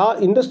ചെയ്യുന്നത്.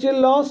 Industrial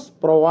loss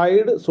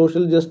provide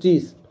social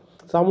justice,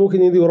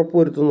 സാമൂഹ്യനീതി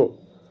ഉറപ്പുവരുത്തുന്നു.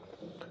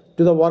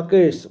 ടു ദ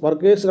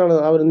വർക്കേഴ്സിനാണ്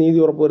അവർ നീതി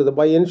ഉറപ്പുവരുത്തുന്നത്.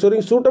 By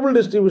ensuring suitable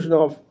distribution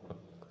of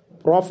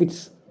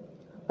profits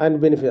and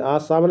benefit, ആ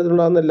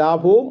സ്ഥാപനത്തിലുണ്ടാകുന്ന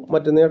ലാഭവും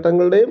മറ്റ്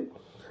നേട്ടങ്ങളുടെയും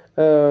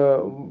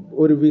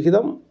ഒരു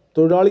വിഹിതം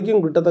തൊഴിലാളിക്കും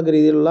കിട്ടത്തക്ക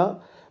രീതിയിലുള്ള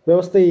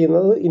വ്യവസ്ഥ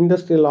ചെയ്യുന്നത്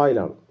industrial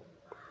ലോയിലാണ്.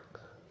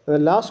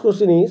 Last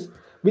question is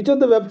which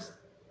of the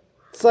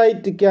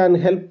website can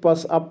help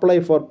us apply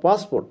for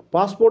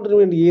പാസ്പോർട്ടിന്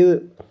വേണ്ടി ഏത്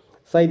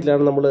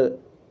സൈറ്റിലാണ് നമ്മൾ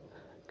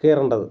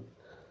കയറേണ്ടത്?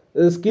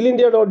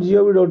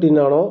 skillindia.gov.in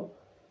ആണോ,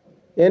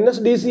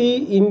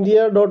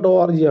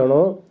 nsdcindia.org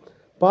ആണോ,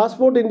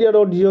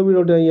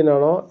 passportindia.gov.in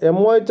ആണോ,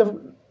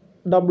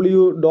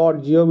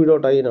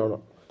 mohfw.gov.in ആണോ?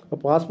 അപ്പോൾ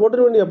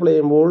പാസ്പോർട്ടിന് വേണ്ടി അപ്ലൈ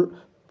ചെയ്യുമ്പോൾ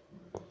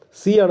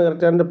സി ആണ്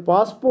കറക്റ്റ്. ആൻഡ്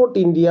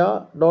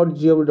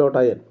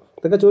passportindia.gov.in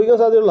ഇതൊക്കെ ചോദിക്കാൻ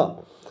സാധ്യതയുള്ള.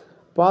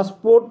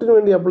 പാസ്പോർട്ടിന്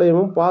വേണ്ടി അപ്ലൈ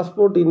ചെയ്യുമ്പോൾ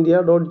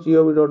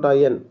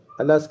passportindia.gov.in,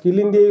 അല്ല സ്കിൽ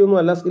ഇന്ത്യയൊന്നും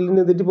അല്ല, സ്കിൽ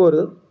ഇന്ത്യ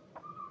തെറ്റിപ്പോരുത്.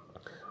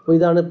 അപ്പോൾ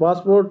ഇതാണ്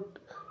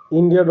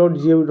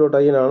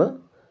passportindia.gov.in ആണ്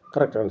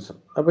കറക്റ്റ് ആൻസർ.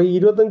 അപ്പോൾ ഈ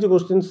 25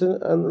 ക്വസ്റ്റ്യൻസ്,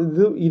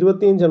 ഇത്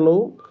 25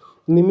 എണ്ണവും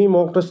നിമി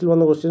മോക്ക് ടെസ്റ്റിൽ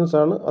വന്ന ക്വസ്റ്റ്യൻസ്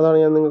ആണ്. അതാണ്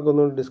ഞാൻ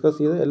നിങ്ങൾക്കൊന്ന് ഡിസ്കസ്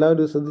ചെയ്ത്.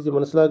 എല്ലാവരും ശ്രദ്ധിച്ച്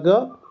മനസ്സിലാക്കുക,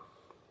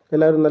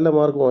 എല്ലാവരും നല്ല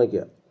മാർക്ക്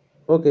വാങ്ങിക്കുക.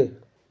 Okay,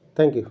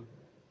 thank you.